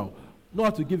being carnal, know how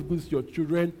to give goods to your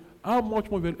children, how much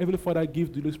more will your Heavenly Father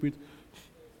give the Holy Spirit?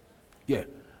 Yeah.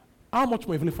 How much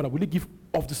more Heavenly Father will he give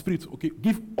of the Spirit? Okay,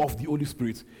 give of the Holy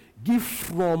Spirit. Give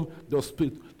from the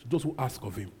Spirit to those who ask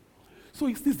of him. So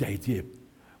is this the idea?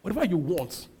 Whatever you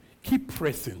want, keep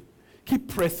pressing, keep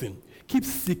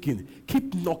seeking,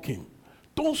 keep knocking.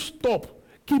 Don't stop.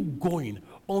 Keep going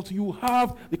until you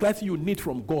have the clarity you need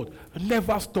from God.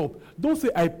 Never stop. Don't say,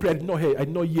 I prayed, I did not hear, I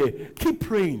did not hear. Keep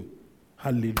praying.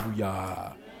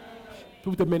 Hallelujah.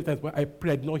 People tell many times, but I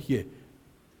prayed, I did not hear.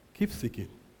 Keep seeking.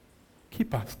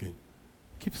 Keep asking.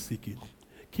 Keep seeking.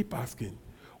 Keep asking.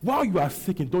 While you are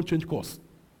seeking, don't change course.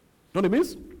 You know what it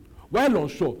means? While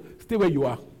unsure, stay where you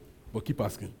are, but keep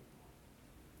asking.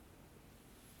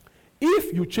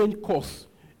 If you change course,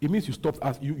 it means you stop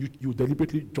asking, you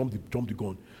deliberately jump the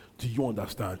gun. Do you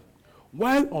understand?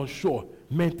 While unsure,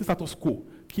 maintain status quo.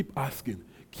 Keep asking.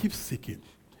 Keep seeking.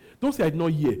 Don't say I did not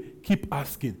hear. Keep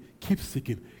asking. Keep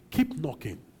seeking. Keep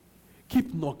knocking.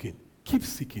 Keep knocking. Keep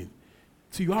seeking.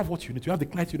 Till you have what you need. You have the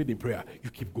clarity you need in prayer. You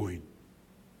keep going.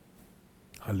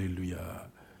 Hallelujah.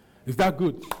 Is that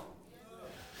good?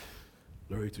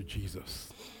 Glory to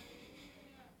Jesus.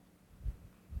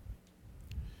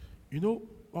 You know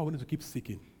why we need to keep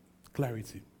seeking?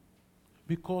 Clarity.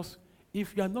 Because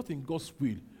if you are not in God's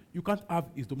will, you can't have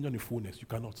his dominion in fullness. You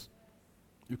cannot.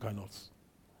 You cannot.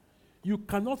 You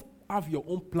cannot have your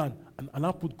own plan and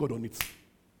now put God on it.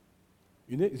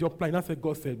 You know, it's your plan. That's what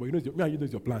God said, but you know,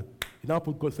 it's your plan. You now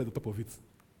put God said on top of it.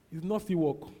 It's not still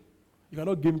work. You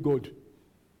cannot game God.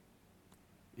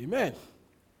 Amen.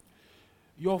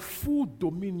 Your full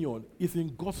dominion is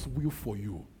in God's will for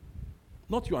you,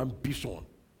 not your ambition.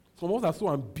 Some of us are so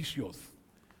ambitious.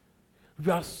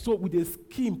 We are so with a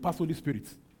scheme past Holy Spirit.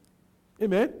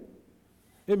 Amen?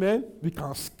 Amen? We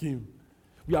can scheme.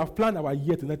 We have planned our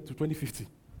year to 2050.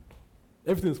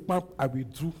 Everything is planned. I will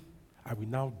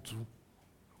now do.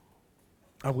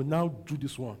 I will now do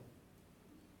this one.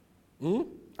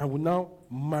 I will now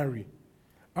marry.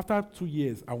 After 2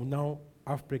 years, I will now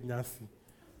have pregnancy.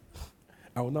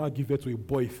 I will now give birth to a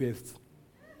boy first.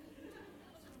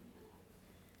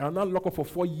 I will now lock up for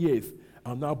 4 years. I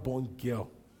will now born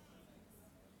girl.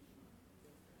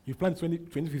 You plan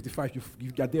 2055,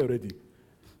 you are there already.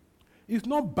 It's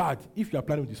not bad if you are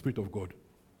planning with the Spirit of God.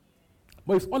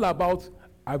 But it's all about,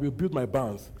 I will build my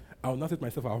barns. I will not set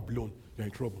myself out blown. You're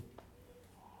in trouble.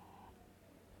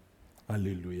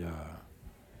 Hallelujah.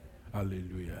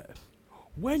 Hallelujah.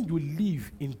 When you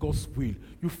live in God's will,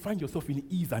 you find yourself in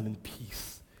ease and in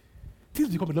peace. Things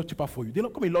become a lot cheaper for you. They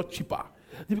become a lot cheaper.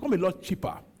 They become a lot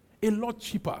cheaper. A lot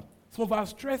cheaper. Some of our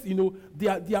stress,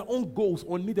 their own goals,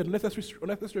 unneeded, unnecessary,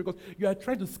 because you are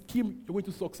trying to scheme your way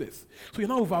to success. So you're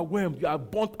now overwhelmed. You are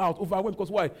burnt out, overwhelmed,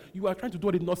 because why? You are trying to do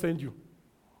what it did not send you.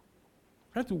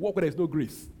 Trying to walk where there is no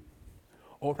grace.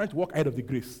 Or trying to walk ahead of the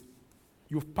grace.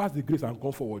 You've passed the grace and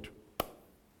gone forward.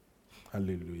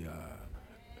 Hallelujah.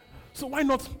 So why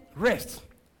not rest?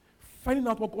 Finding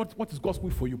out what is God's will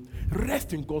for you.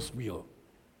 Rest in God's will.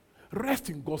 Rest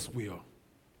in God's will.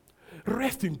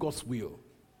 Rest in God's will.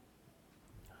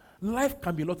 Life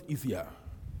can be a lot easier.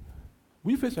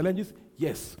 Will you face challenges?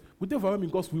 Yes. Will they overwhelm in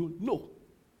God's will? No.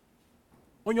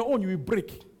 On your own, you will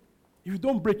break. If you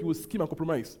don't break, you will scheme and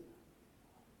compromise.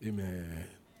 Amen.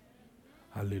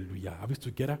 Hallelujah. Are we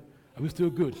together? Are we still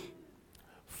good?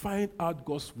 Find out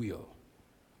God's will.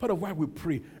 Part of why we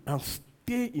pray and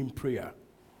stay in prayer.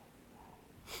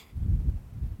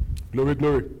 Glory,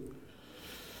 glory.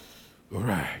 All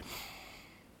right.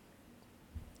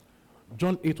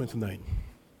 John 8:29.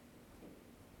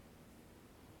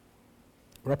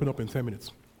 Wrapping up in 10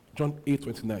 minutes. John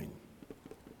 8:29.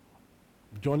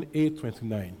 John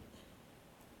 8:29.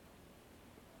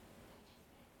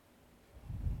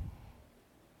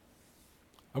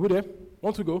 Are we there?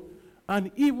 Want to go?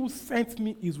 And he who sent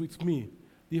me is with me.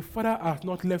 The Father has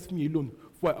not left me alone,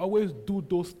 for I always do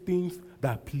those things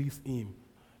that please him.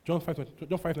 John 5, 19, 20.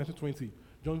 John 5, 19 to 20.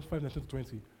 John 5,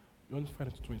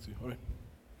 19 to 20. All right.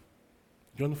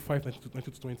 John 5, 19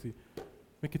 to 20.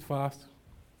 Make it fast.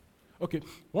 Okay.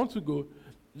 Want to go?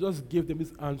 Just give them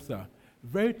this answer.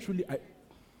 Very truly,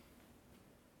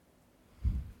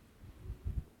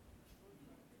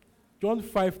 John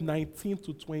 5, 19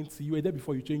 to 20. You were there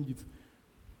before you changed it.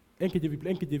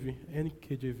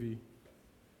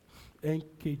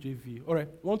 NKJV. All right,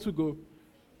 want to go?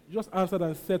 Just answered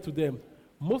and said to them,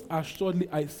 most assuredly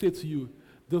I say to you,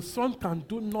 the Son can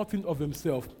do nothing of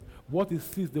himself. What he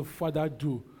sees the Father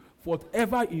do. For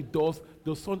whatever he does,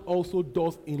 the Son also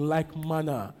does in like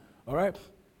manner. All right?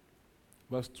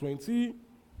 Verse 20.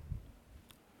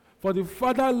 For the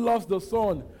Father loves the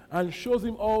Son and shows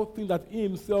him all things that he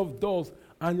himself does,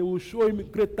 and he will show him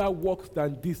greater works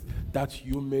than this, that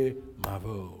you may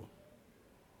marvel.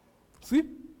 See?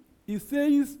 He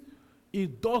says he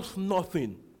does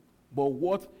nothing but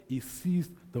what he sees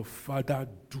the Father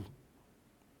do.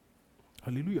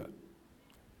 Hallelujah.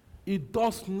 He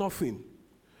does nothing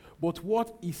but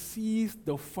what he sees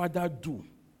the Father do.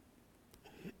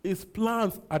 His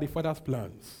plans are the Father's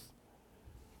plans.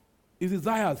 His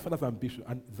desires, Father's ambition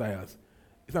and desires.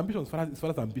 His ambitions,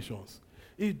 Father's ambitions.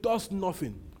 He does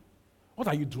nothing. What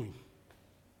are you doing?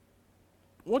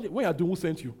 What you are doing, who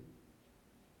sent you?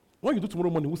 What you do tomorrow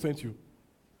morning, who sent you?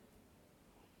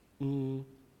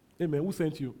 Amen. Who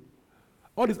sent you?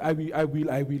 All this I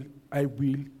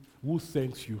will. Who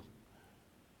sent you?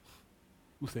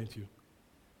 Who sent you?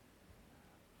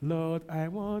 Lord, I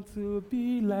want to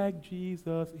be like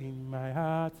Jesus in my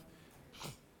heart.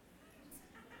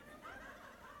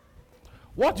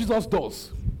 What Jesus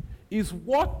does is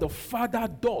what the Father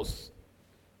does.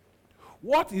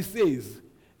 What he says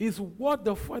is what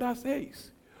the Father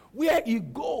says. Where he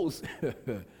goes,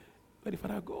 where the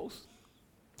Father goes.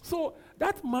 So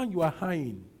that man you are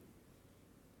eyeing,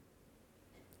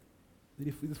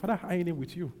 is his Father eyeing him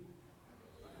with you?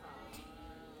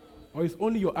 Or is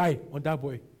only your eye on that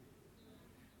boy?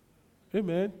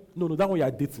 Amen. No, that one you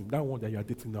are dating. That one that you are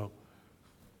dating now.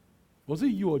 Was it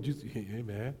you or Jesus?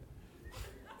 Amen.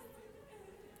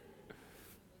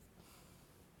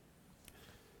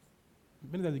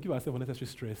 Many times we give ourselves unnecessary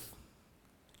stress.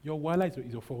 Your wahala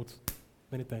is your fault.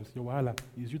 Many times. Your wahala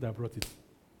is you that brought it.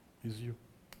 It's you.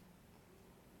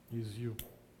 It's you.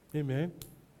 Amen.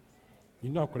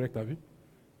 You know I'm correct, have you?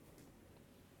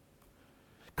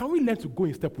 Can we learn to go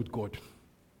in step with God?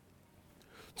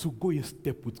 To go in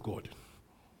step with God.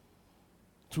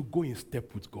 To go in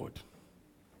step with God.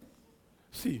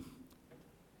 See,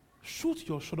 shoot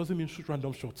your shot doesn't mean shoot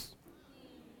random shots.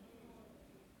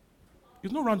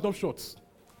 It's not random shots.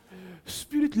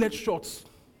 Spirit-led shots.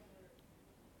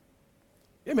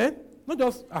 Amen? Not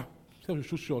just, you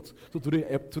shoot shots. So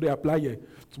today I apply here.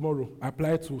 Tomorrow I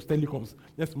apply to telecoms.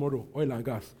 Next tomorrow, oil and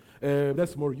gas.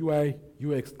 Next tomorrow, UI,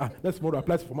 UX. Next tomorrow,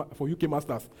 apply for UK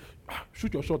Masters.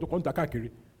 Shoot your shot. Don't come to Kakiri.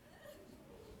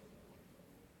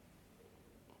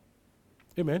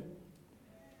 Amen?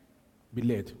 Be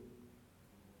led.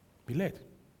 Be led.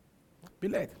 Be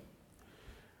led.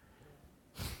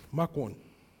 Mark 1.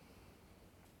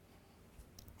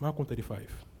 Mark 1:35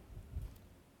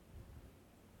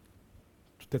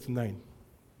 to 39.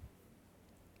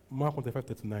 Mark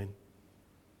 1:35-39.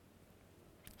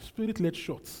 Spirit-led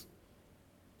shots.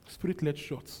 Spirit-led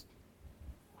shots.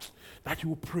 That you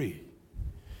will pray.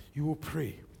 You will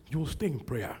pray. You will stay in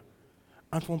prayer.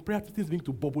 And from prayer, things begin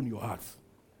to bubble in your heart.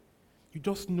 You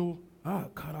just know,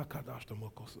 karakadash the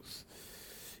mokosus.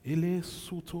 Ele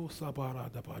suto sabara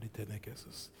dabari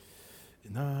tenekesus.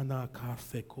 Nana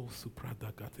kaseko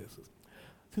supradagatesus.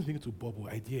 Things begin to bubble.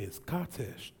 Ideas.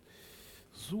 Katesh.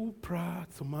 Zupra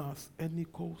Tomas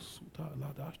Eniko Suta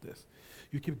Ladashdes.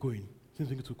 You keep going. Things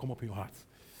begin to come up in your heart.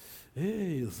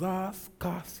 Hey, Zas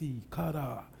Kasi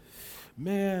Kara.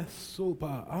 Me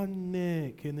Soba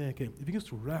Anne Keneke. It begins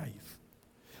to rise.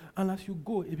 And as you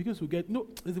go, it begins to get,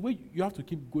 it's the way you have to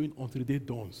keep going until the day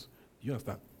dawns. Do you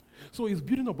understand? So it's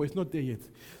building up, but it's not there yet.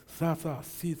 Sata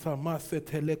Sita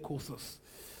Masetelekosus.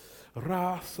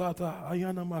 Ra Sata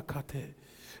Ayana Makate.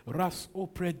 Ras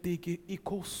opredeke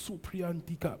iko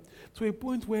supriantika. To a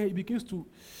point where it begins to,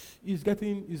 is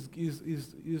getting,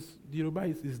 the Yoruba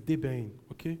is debaying,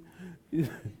 okay?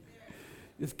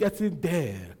 It's getting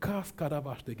there.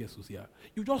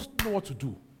 You just know what to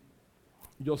do.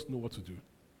 You just know what to do.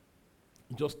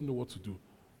 You just know what to do.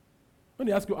 When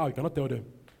they ask you how, you cannot tell them.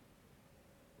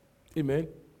 Amen?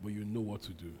 But you know what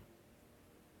to do.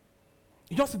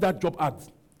 You just see that job ad,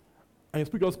 And your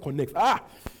spirit just connects.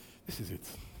 This is it.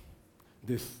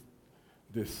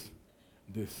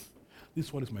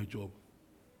 This one is my job.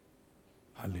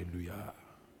 Hallelujah.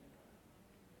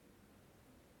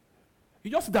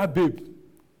 You just see that babe.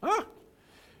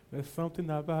 There's something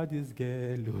about this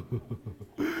girl.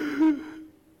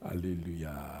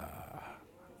 Hallelujah.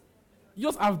 You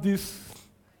just have this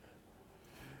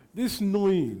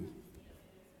knowing.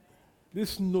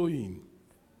 This knowing.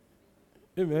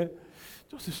 Amen.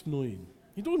 Just this knowing.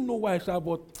 You don't know why,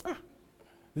 but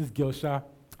this girl,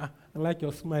 I like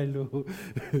your smile.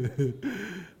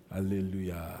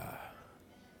 Hallelujah.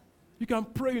 You can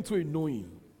pray into a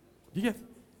knowing. Yes.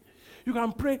 You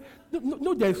can pray.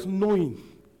 No, there is knowing,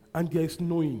 and there is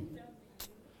knowing.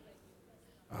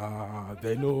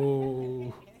 They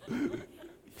know.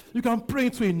 You can pray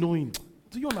into a knowing.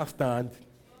 Do you understand?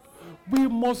 We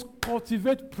must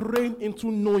cultivate praying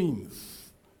into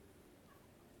knowings.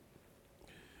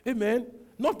 Amen.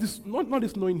 Not this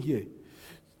knowing here.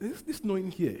 This knowing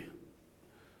here.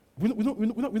 We know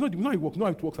how it works. Know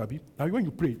how it works, Abi. Now when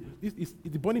you pray,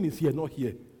 the burning is here, not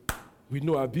here. We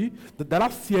know, Abi. The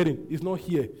last hearing is not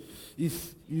here.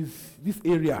 Is this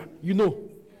area. You know.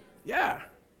 Yeah.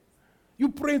 You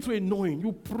pray into a knowing.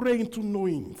 You pray into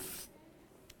knowings.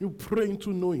 You pray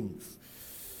into knowings.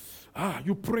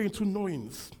 You pray into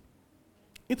knowings.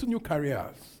 Into new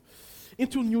careers.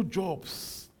 Into new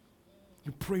jobs.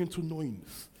 You pray into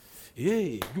knowings.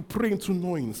 Hey, you pray into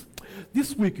knowings.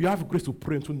 This week you have grace to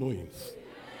pray into knowings.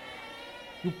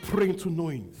 You pray into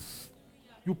knowings.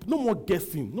 No more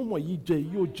guessing. No more EJ.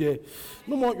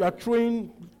 No more you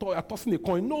are tossing a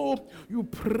coin. No, you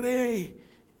pray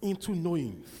into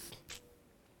knowings.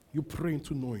 You pray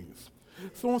into knowings.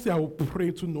 Someone say, I will pray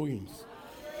into knowings.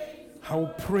 I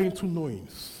will pray into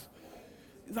knowings.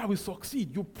 That will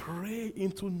succeed. You pray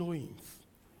into knowings.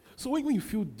 So when you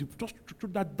feel just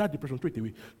that depression straight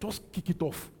away, just kick it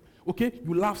off. Okay?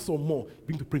 You laugh some more.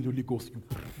 Begin to pray in the Holy Ghost. You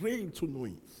pray into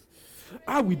knowings.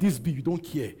 How will this be? You don't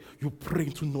care. You pray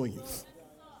into knowings.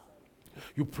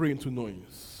 You pray into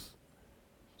knowings.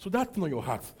 So that thing on your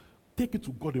heart, take it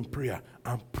to God in prayer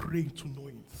and pray into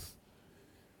knowings.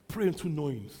 Pray into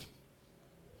knowings.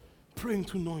 Pray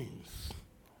into knowings.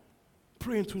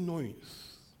 Pray into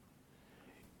knowings.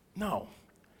 Now,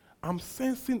 I'm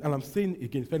sensing and I'm saying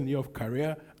again, the area of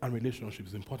career and relationships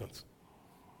is important.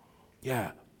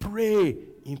 Yeah, pray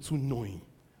into knowing.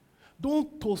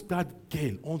 Don't toast that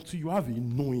girl until you have a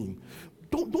knowing.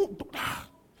 Don't.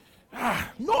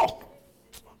 No.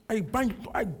 I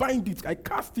bind it. I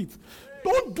cast it.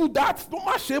 Don't do that. Don't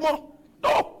mash shame.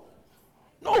 No.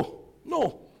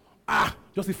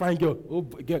 Justifying girl. Oh,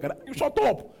 girl, you shut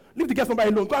up. Leave the girl somebody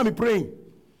alone. Go and be praying.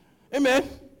 Amen.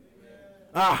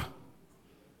 They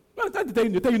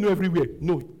tell you no everywhere.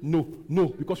 No,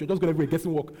 because you're just going everywhere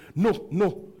guessing work. No.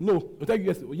 They tell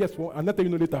you yes, and not tell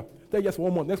you no later. Tell you yes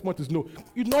 1 month, next month is no.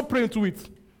 You're not praying to it.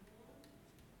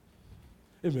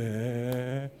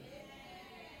 Amen.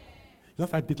 Not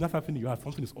something you have,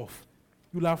 something is off.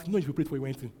 You'll have known if you prayed for you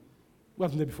went in. Who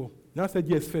hasn't there before? Now I said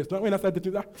yes first. Now when I started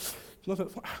dating,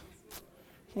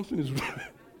 something is wrong.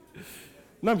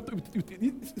 Now it's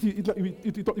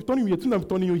turning you here. I'm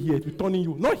turning you here. It's turning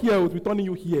you. Not here, it's turning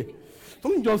you here.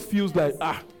 Something just feels like,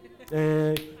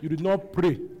 you did not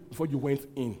pray before you went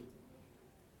in.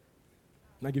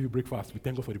 Now I give you breakfast. We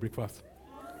thank God for the breakfast.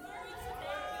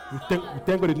 We thank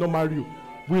God did not marry you.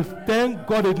 We thank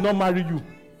God did not marry you.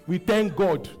 We thank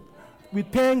God. We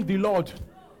thank the Lord.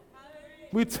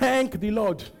 We thank the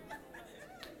Lord.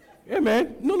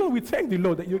 Amen. No, we thank the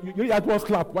Lord. You had one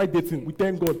slap while dating. We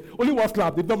thank God. Only one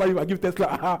slap. They did not marry you. I give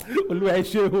Tesla.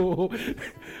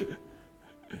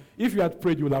 If you had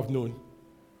prayed, you would have known.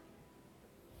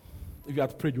 If you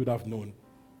had prayed, you would have known.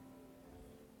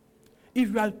 If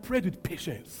you had prayed with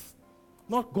patience,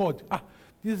 not God.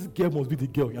 This girl must be the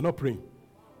girl. You're not praying.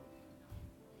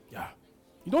 Yeah.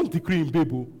 You don't decree in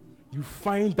babe. You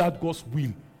find that God's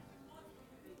will.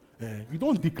 You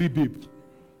don't decree babe.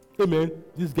 Amen.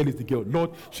 This girl is the girl.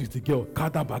 Lord, she's the girl.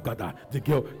 Kada bagada. The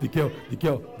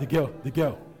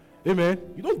girl. Amen.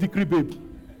 You don't decree babe.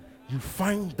 You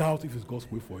find out if it's God's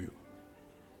will for you.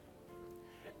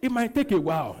 It might take a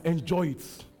while. Enjoy it.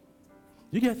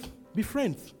 You get? Be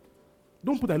friends.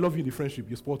 Don't put I love you in the friendship.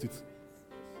 You spot it.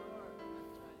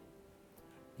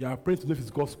 You are praying to know if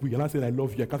it's God's will. You're not saying I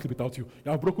love you. I can't live without you.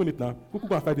 You have broken it now.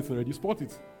 Go and fight this already. You spot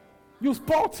it. You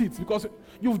spot it because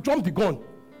you've jumped the gun.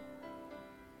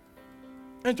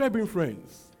 Enjoy being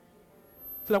friends.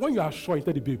 So that when you are sure, you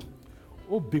tell the babe,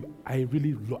 oh babe, I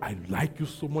like you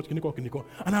so much.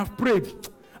 And I've prayed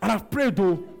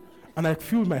though. And I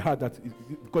feel in my heart that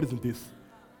God is in this.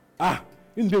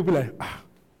 In the babe will be like,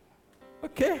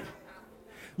 Okay.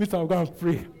 Mr. I'm going to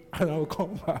pray and I'll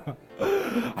come back.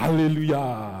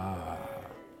 Hallelujah.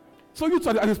 So you as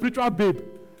a spiritual babe,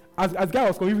 as guy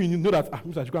was coming, you know that,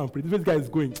 Mr. I should go and pray. This guy is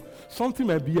going. Something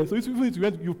might be here. So even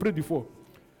if you prayed before.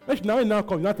 Now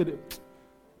come, now tell them,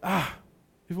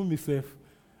 even myself,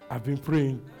 I've been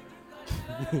praying.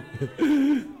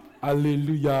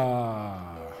 Hallelujah.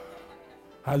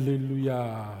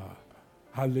 Hallelujah.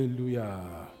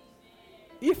 Hallelujah.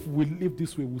 If we live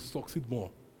this way, we'll succeed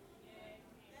more.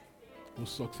 We'll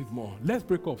succeed more. Let's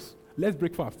break up. Let's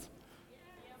break fast.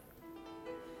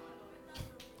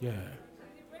 Yeah.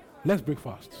 Let's break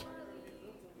fast.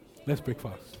 Let's break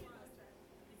fast.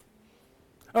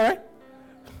 All right.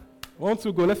 1,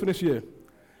 2, go. Let's finish here.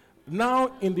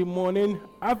 Now in the morning,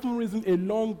 having risen a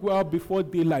long while before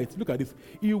daylight, look at this.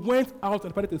 He went out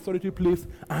and departed a solitary place,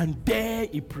 and there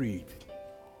he prayed.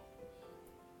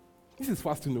 This is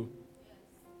fasting, no?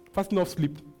 Fasting off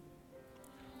sleep.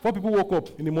 4 people woke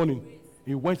up in the morning.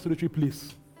 He went to a solitary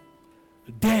place.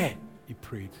 There he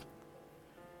prayed.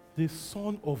 The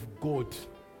Son of God,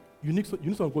 unique Son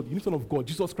of God, unique Son of God,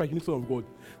 Jesus Christ, unique Son of God,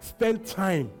 spend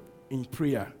time in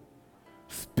prayer.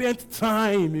 Spend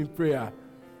time in prayer.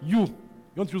 You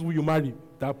don't choose who you marry,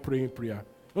 that praying prayer.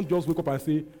 Don't just wake up and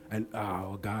say,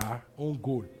 God, own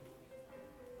goal.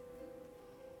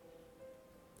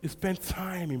 You spend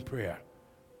time in prayer.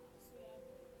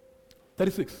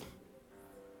 36.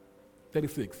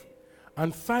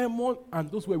 And Simon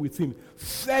and those who were with him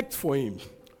searched for him.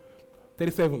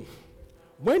 37.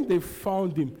 When they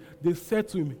found him, they said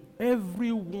to him,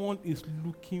 everyone is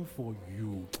looking for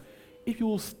you. If you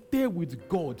will stay with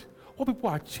God, what people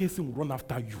are chasing will run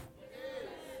after you.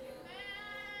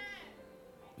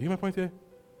 You hear my point here?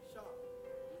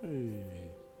 Hey.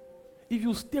 If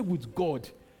you stay with God,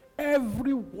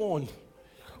 everyone,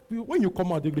 when you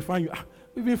come out, they will find you.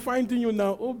 We've been finding you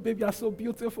now. Oh, baby, you're so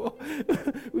beautiful.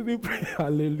 We've been praying.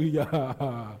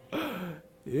 Hallelujah.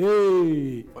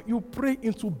 Hey, you pray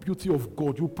into beauty of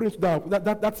God. You pray into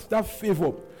that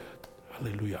favor.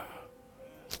 Hallelujah.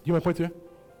 You hear my point here?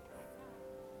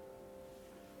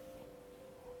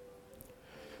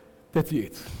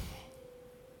 38.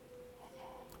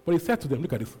 But he said to them,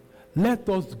 look at this. Let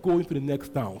us go into the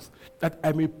next towns, that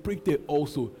I may pray there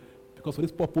also, because for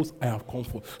this purpose I have come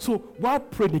forth. So while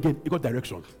praying again, he got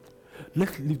direction.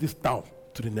 Let's leave this town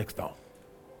to the next town.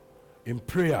 In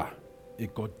prayer, he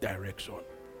got direction.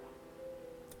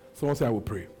 Someone say, I will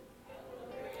pray.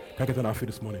 Can I get on our feet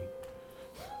this morning?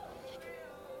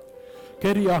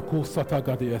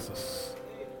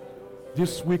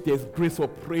 This week there's grace for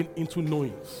praying into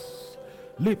knowings.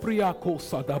 This week I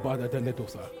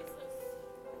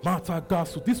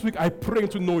pray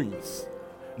into knowings.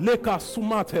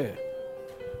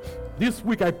 This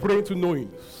week I pray into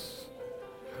knowings.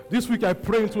 This week I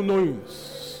pray into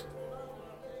knowings.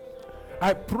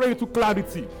 I pray into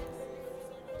clarity.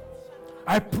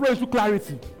 I pray into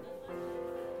clarity.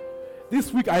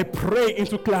 This week I pray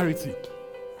into clarity.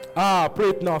 Pray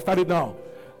it now. Start it now.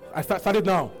 Start it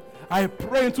now. I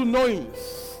pray into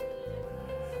knowings.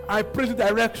 I pray into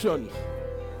direction.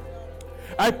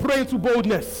 I pray into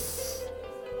boldness.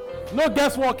 No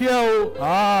guesswork here.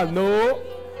 No.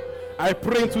 I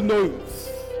pray into knowings.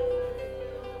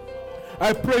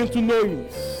 I pray into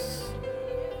knowings.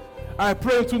 I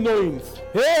pray into knowings.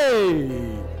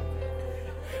 Hey!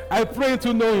 I pray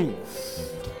into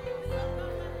knowings.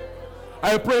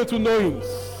 I pray into knowings.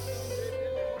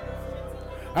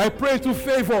 I pray into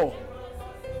favor.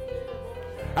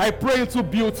 I pray into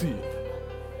beauty.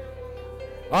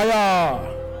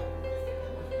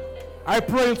 I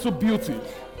pray into beauty.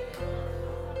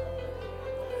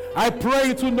 I pray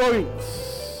into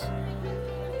knowings.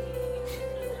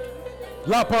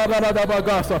 La parada da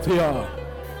bagasatia.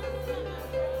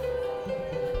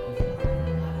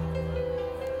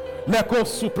 Leko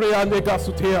suprea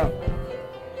negasutia.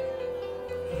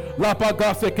 La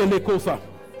pagase que le cosa.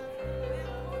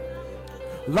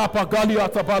 La pagalia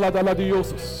tabala da la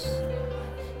diosus.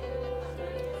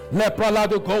 Le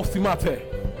pralado gostimate.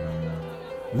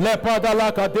 Le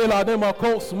pradala cadela de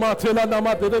macos matela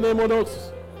namate de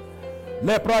nemonos.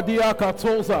 Le pradia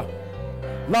catosa.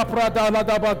 La pradala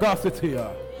da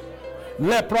bagasitia.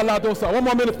 Le praladosa. 1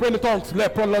 more minute, pray in the tongues. Le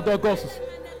praladogosus.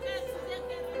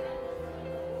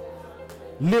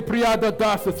 Le priada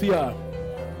gasitia.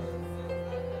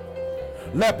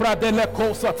 Le pradele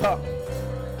cosata.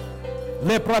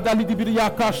 Le pradali di biria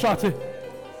cachate.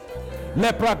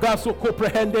 Le pragaso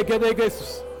comprehende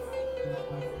gedegesus.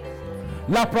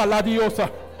 La praladiosa.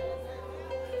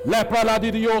 Le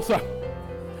praladiosa.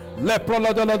 Le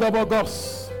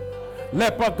praladabagos.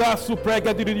 Le pagasu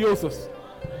prega di diosas.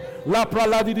 La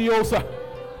praladidiosa.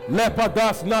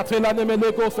 Lepadas natela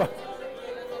nemelekosa.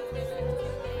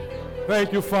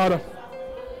 Thank you, Father.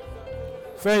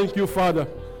 Thank you, Father.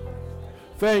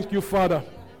 Thank you, Father.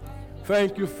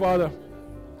 Thank you, Father.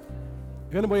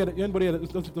 Anybody here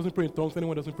that doesn't pray in tongues?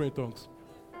 Anyone doesn't pray in tongues?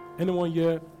 Anyone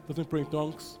here doesn't pray in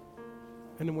tongues?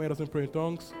 Anyone here doesn't pray in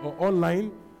tongues? Or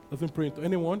online doesn't pray in tongues?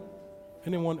 Anyone?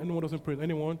 Anyone doesn't pray?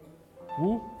 Anyone?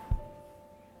 Who?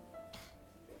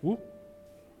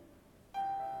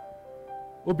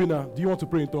 Obina, do you want to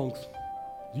pray in tongues?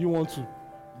 Do you want to?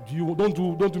 Don't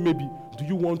do maybe. Do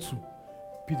you want to?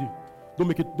 PD. Don't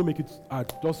make it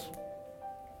hard. Just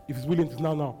if it's willing, it's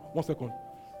now. 1 second.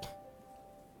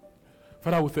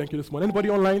 Father, we thank you this morning.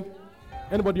 Anybody online?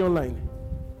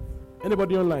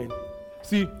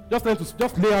 See, just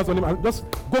lay hands on him and just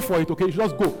go for it, okay? You should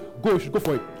just go. You should go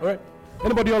for it. Alright?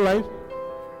 Anybody online?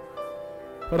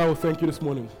 Father, we thank you this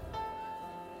morning.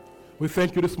 We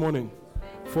thank you this morning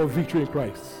for victory in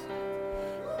Christ.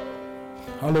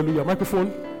 Hallelujah.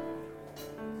 Microphone.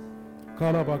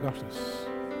 Kalabagashas.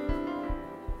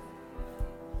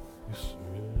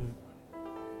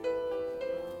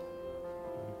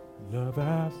 Love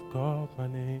has called my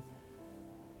name,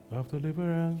 of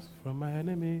deliverance from my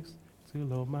enemies,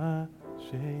 till all my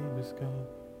shame is gone.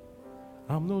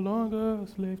 I'm no longer a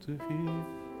slave to fear.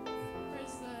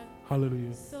 Praise God.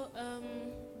 Hallelujah. So,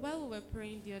 while we were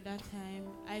praying the other time,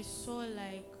 I saw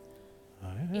like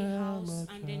a house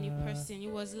and then a person. It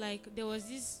was like there was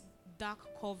this dark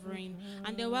covering,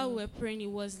 and then while we were praying, it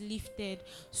was lifted.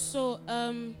 So,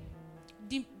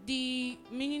 the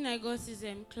meaning I got is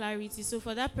clarity. So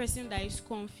for that person that is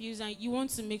confused and you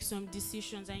want to make some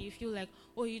decisions and you feel like,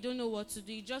 oh, you don't know what to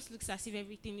do, it just looks as if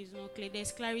everything is not clear.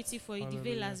 There's clarity for you. Hallelujah. The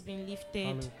veil has been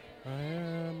lifted. I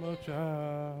am a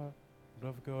child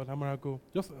of God.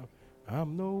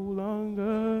 I'm no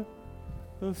longer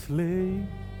a slave.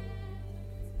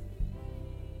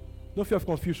 No fear of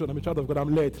confusion. I'm a child of God.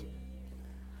 I'm led.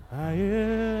 I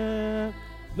am.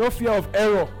 No fear of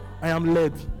error. I am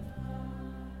led.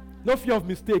 No fear of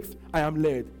mistakes. I am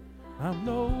led. I'm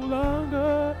no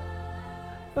longer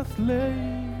a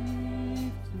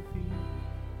slave to fear.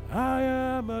 I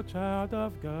am a child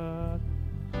of God.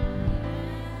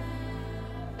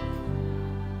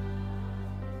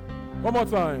 One more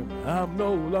time. I'm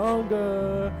no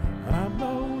longer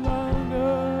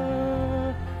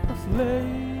a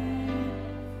slave.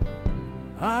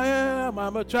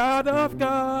 I'm a child of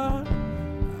God.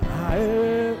 I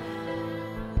am.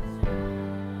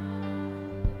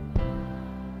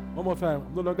 One more time.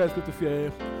 I'm no longer a slave to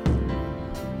fear.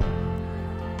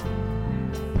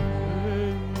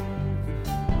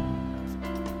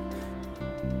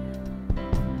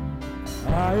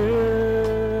 I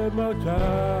am a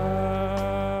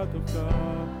child of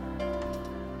God.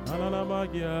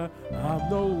 I'm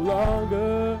no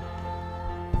longer.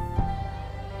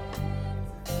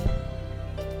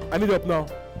 I need help now.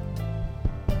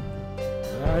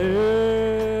 I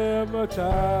am a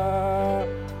child.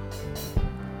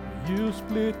 You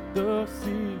split the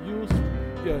sea.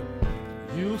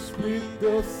 You split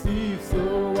the sea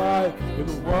so I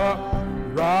can walk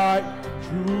right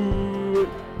through it.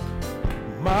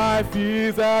 My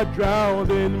fears are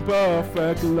drowned in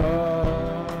perfect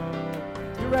love.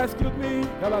 You rescued me,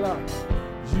 la la la.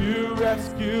 You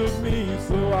rescued me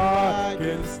so I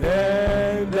can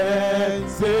stand and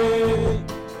say,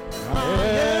 I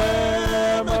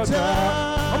am a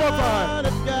child. One more time.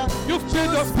 You've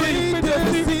changed the sea,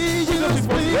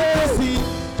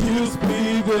 you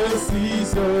split the sea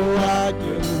so I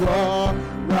can walk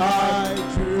right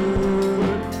through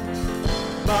it.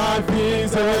 My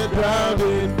fears are drowned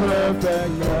in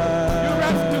perfect love. You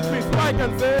rescued me so I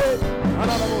can say,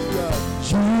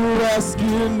 you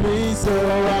rescued me so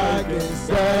I can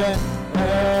stand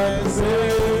and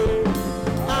say,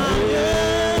 I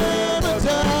am a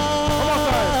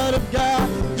child of God.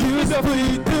 You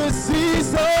split the sea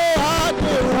so I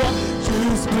can walk.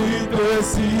 You split the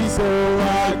sea so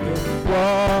I can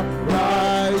walk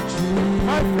right through.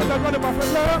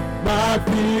 My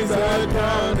fears are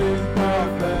drowned in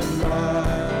perfect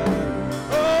love.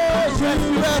 Oh, you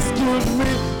rescued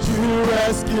me. You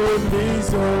rescued me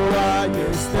so I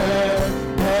can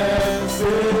stand and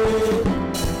say,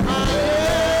 I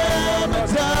am a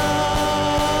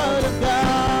child of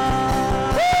God.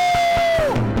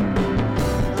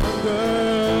 I'm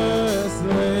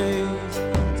slaves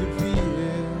to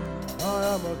fear. I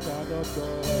am a child of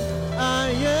God. I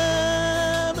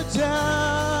am a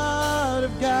child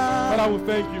of God. Father, we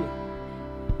thank you.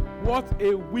 What a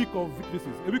week of victory this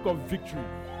is. A week of victory.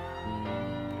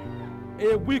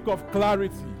 A week of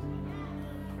clarity,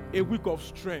 a week of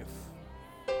strength.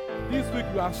 This week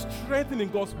you are strengthened in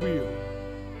God's will.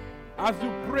 As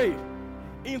you pray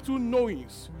into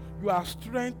knowings, you are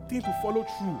strengthened to follow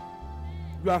through.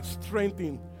 You are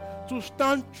strengthened to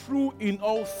stand true in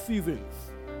all seasons.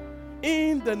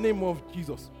 In the name of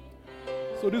Jesus.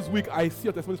 So this week I see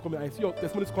your testimonies coming. I see your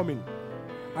testimonies coming.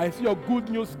 I see your good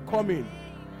news coming.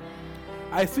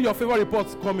 I see your favor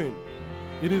reports coming.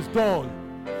 It is done.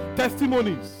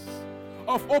 Testimonies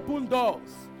of open doors,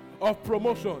 of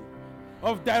promotion,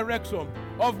 of direction,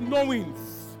 of knowings,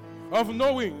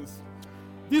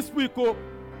 This week, do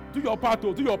your part,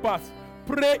 do your part.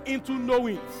 Pray into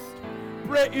knowings.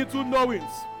 Pray into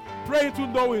knowings. Pray into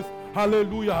knowings.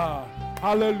 Hallelujah.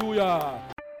 Hallelujah.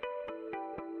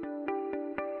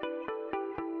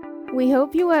 We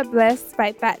hope you were blessed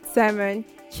by that sermon.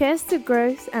 Cheers to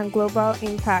growth and global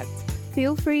impact.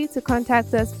 Feel free to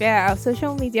contact us via our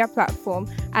social media platform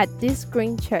at This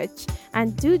Green Church,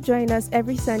 and do join us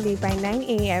every Sunday by 9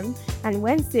 a.m. and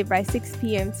Wednesday by 6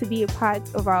 p.m. to be a part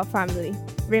of our family.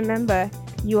 Remember,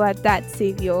 you are that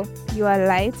Savior. You are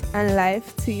light and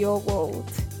life to your world.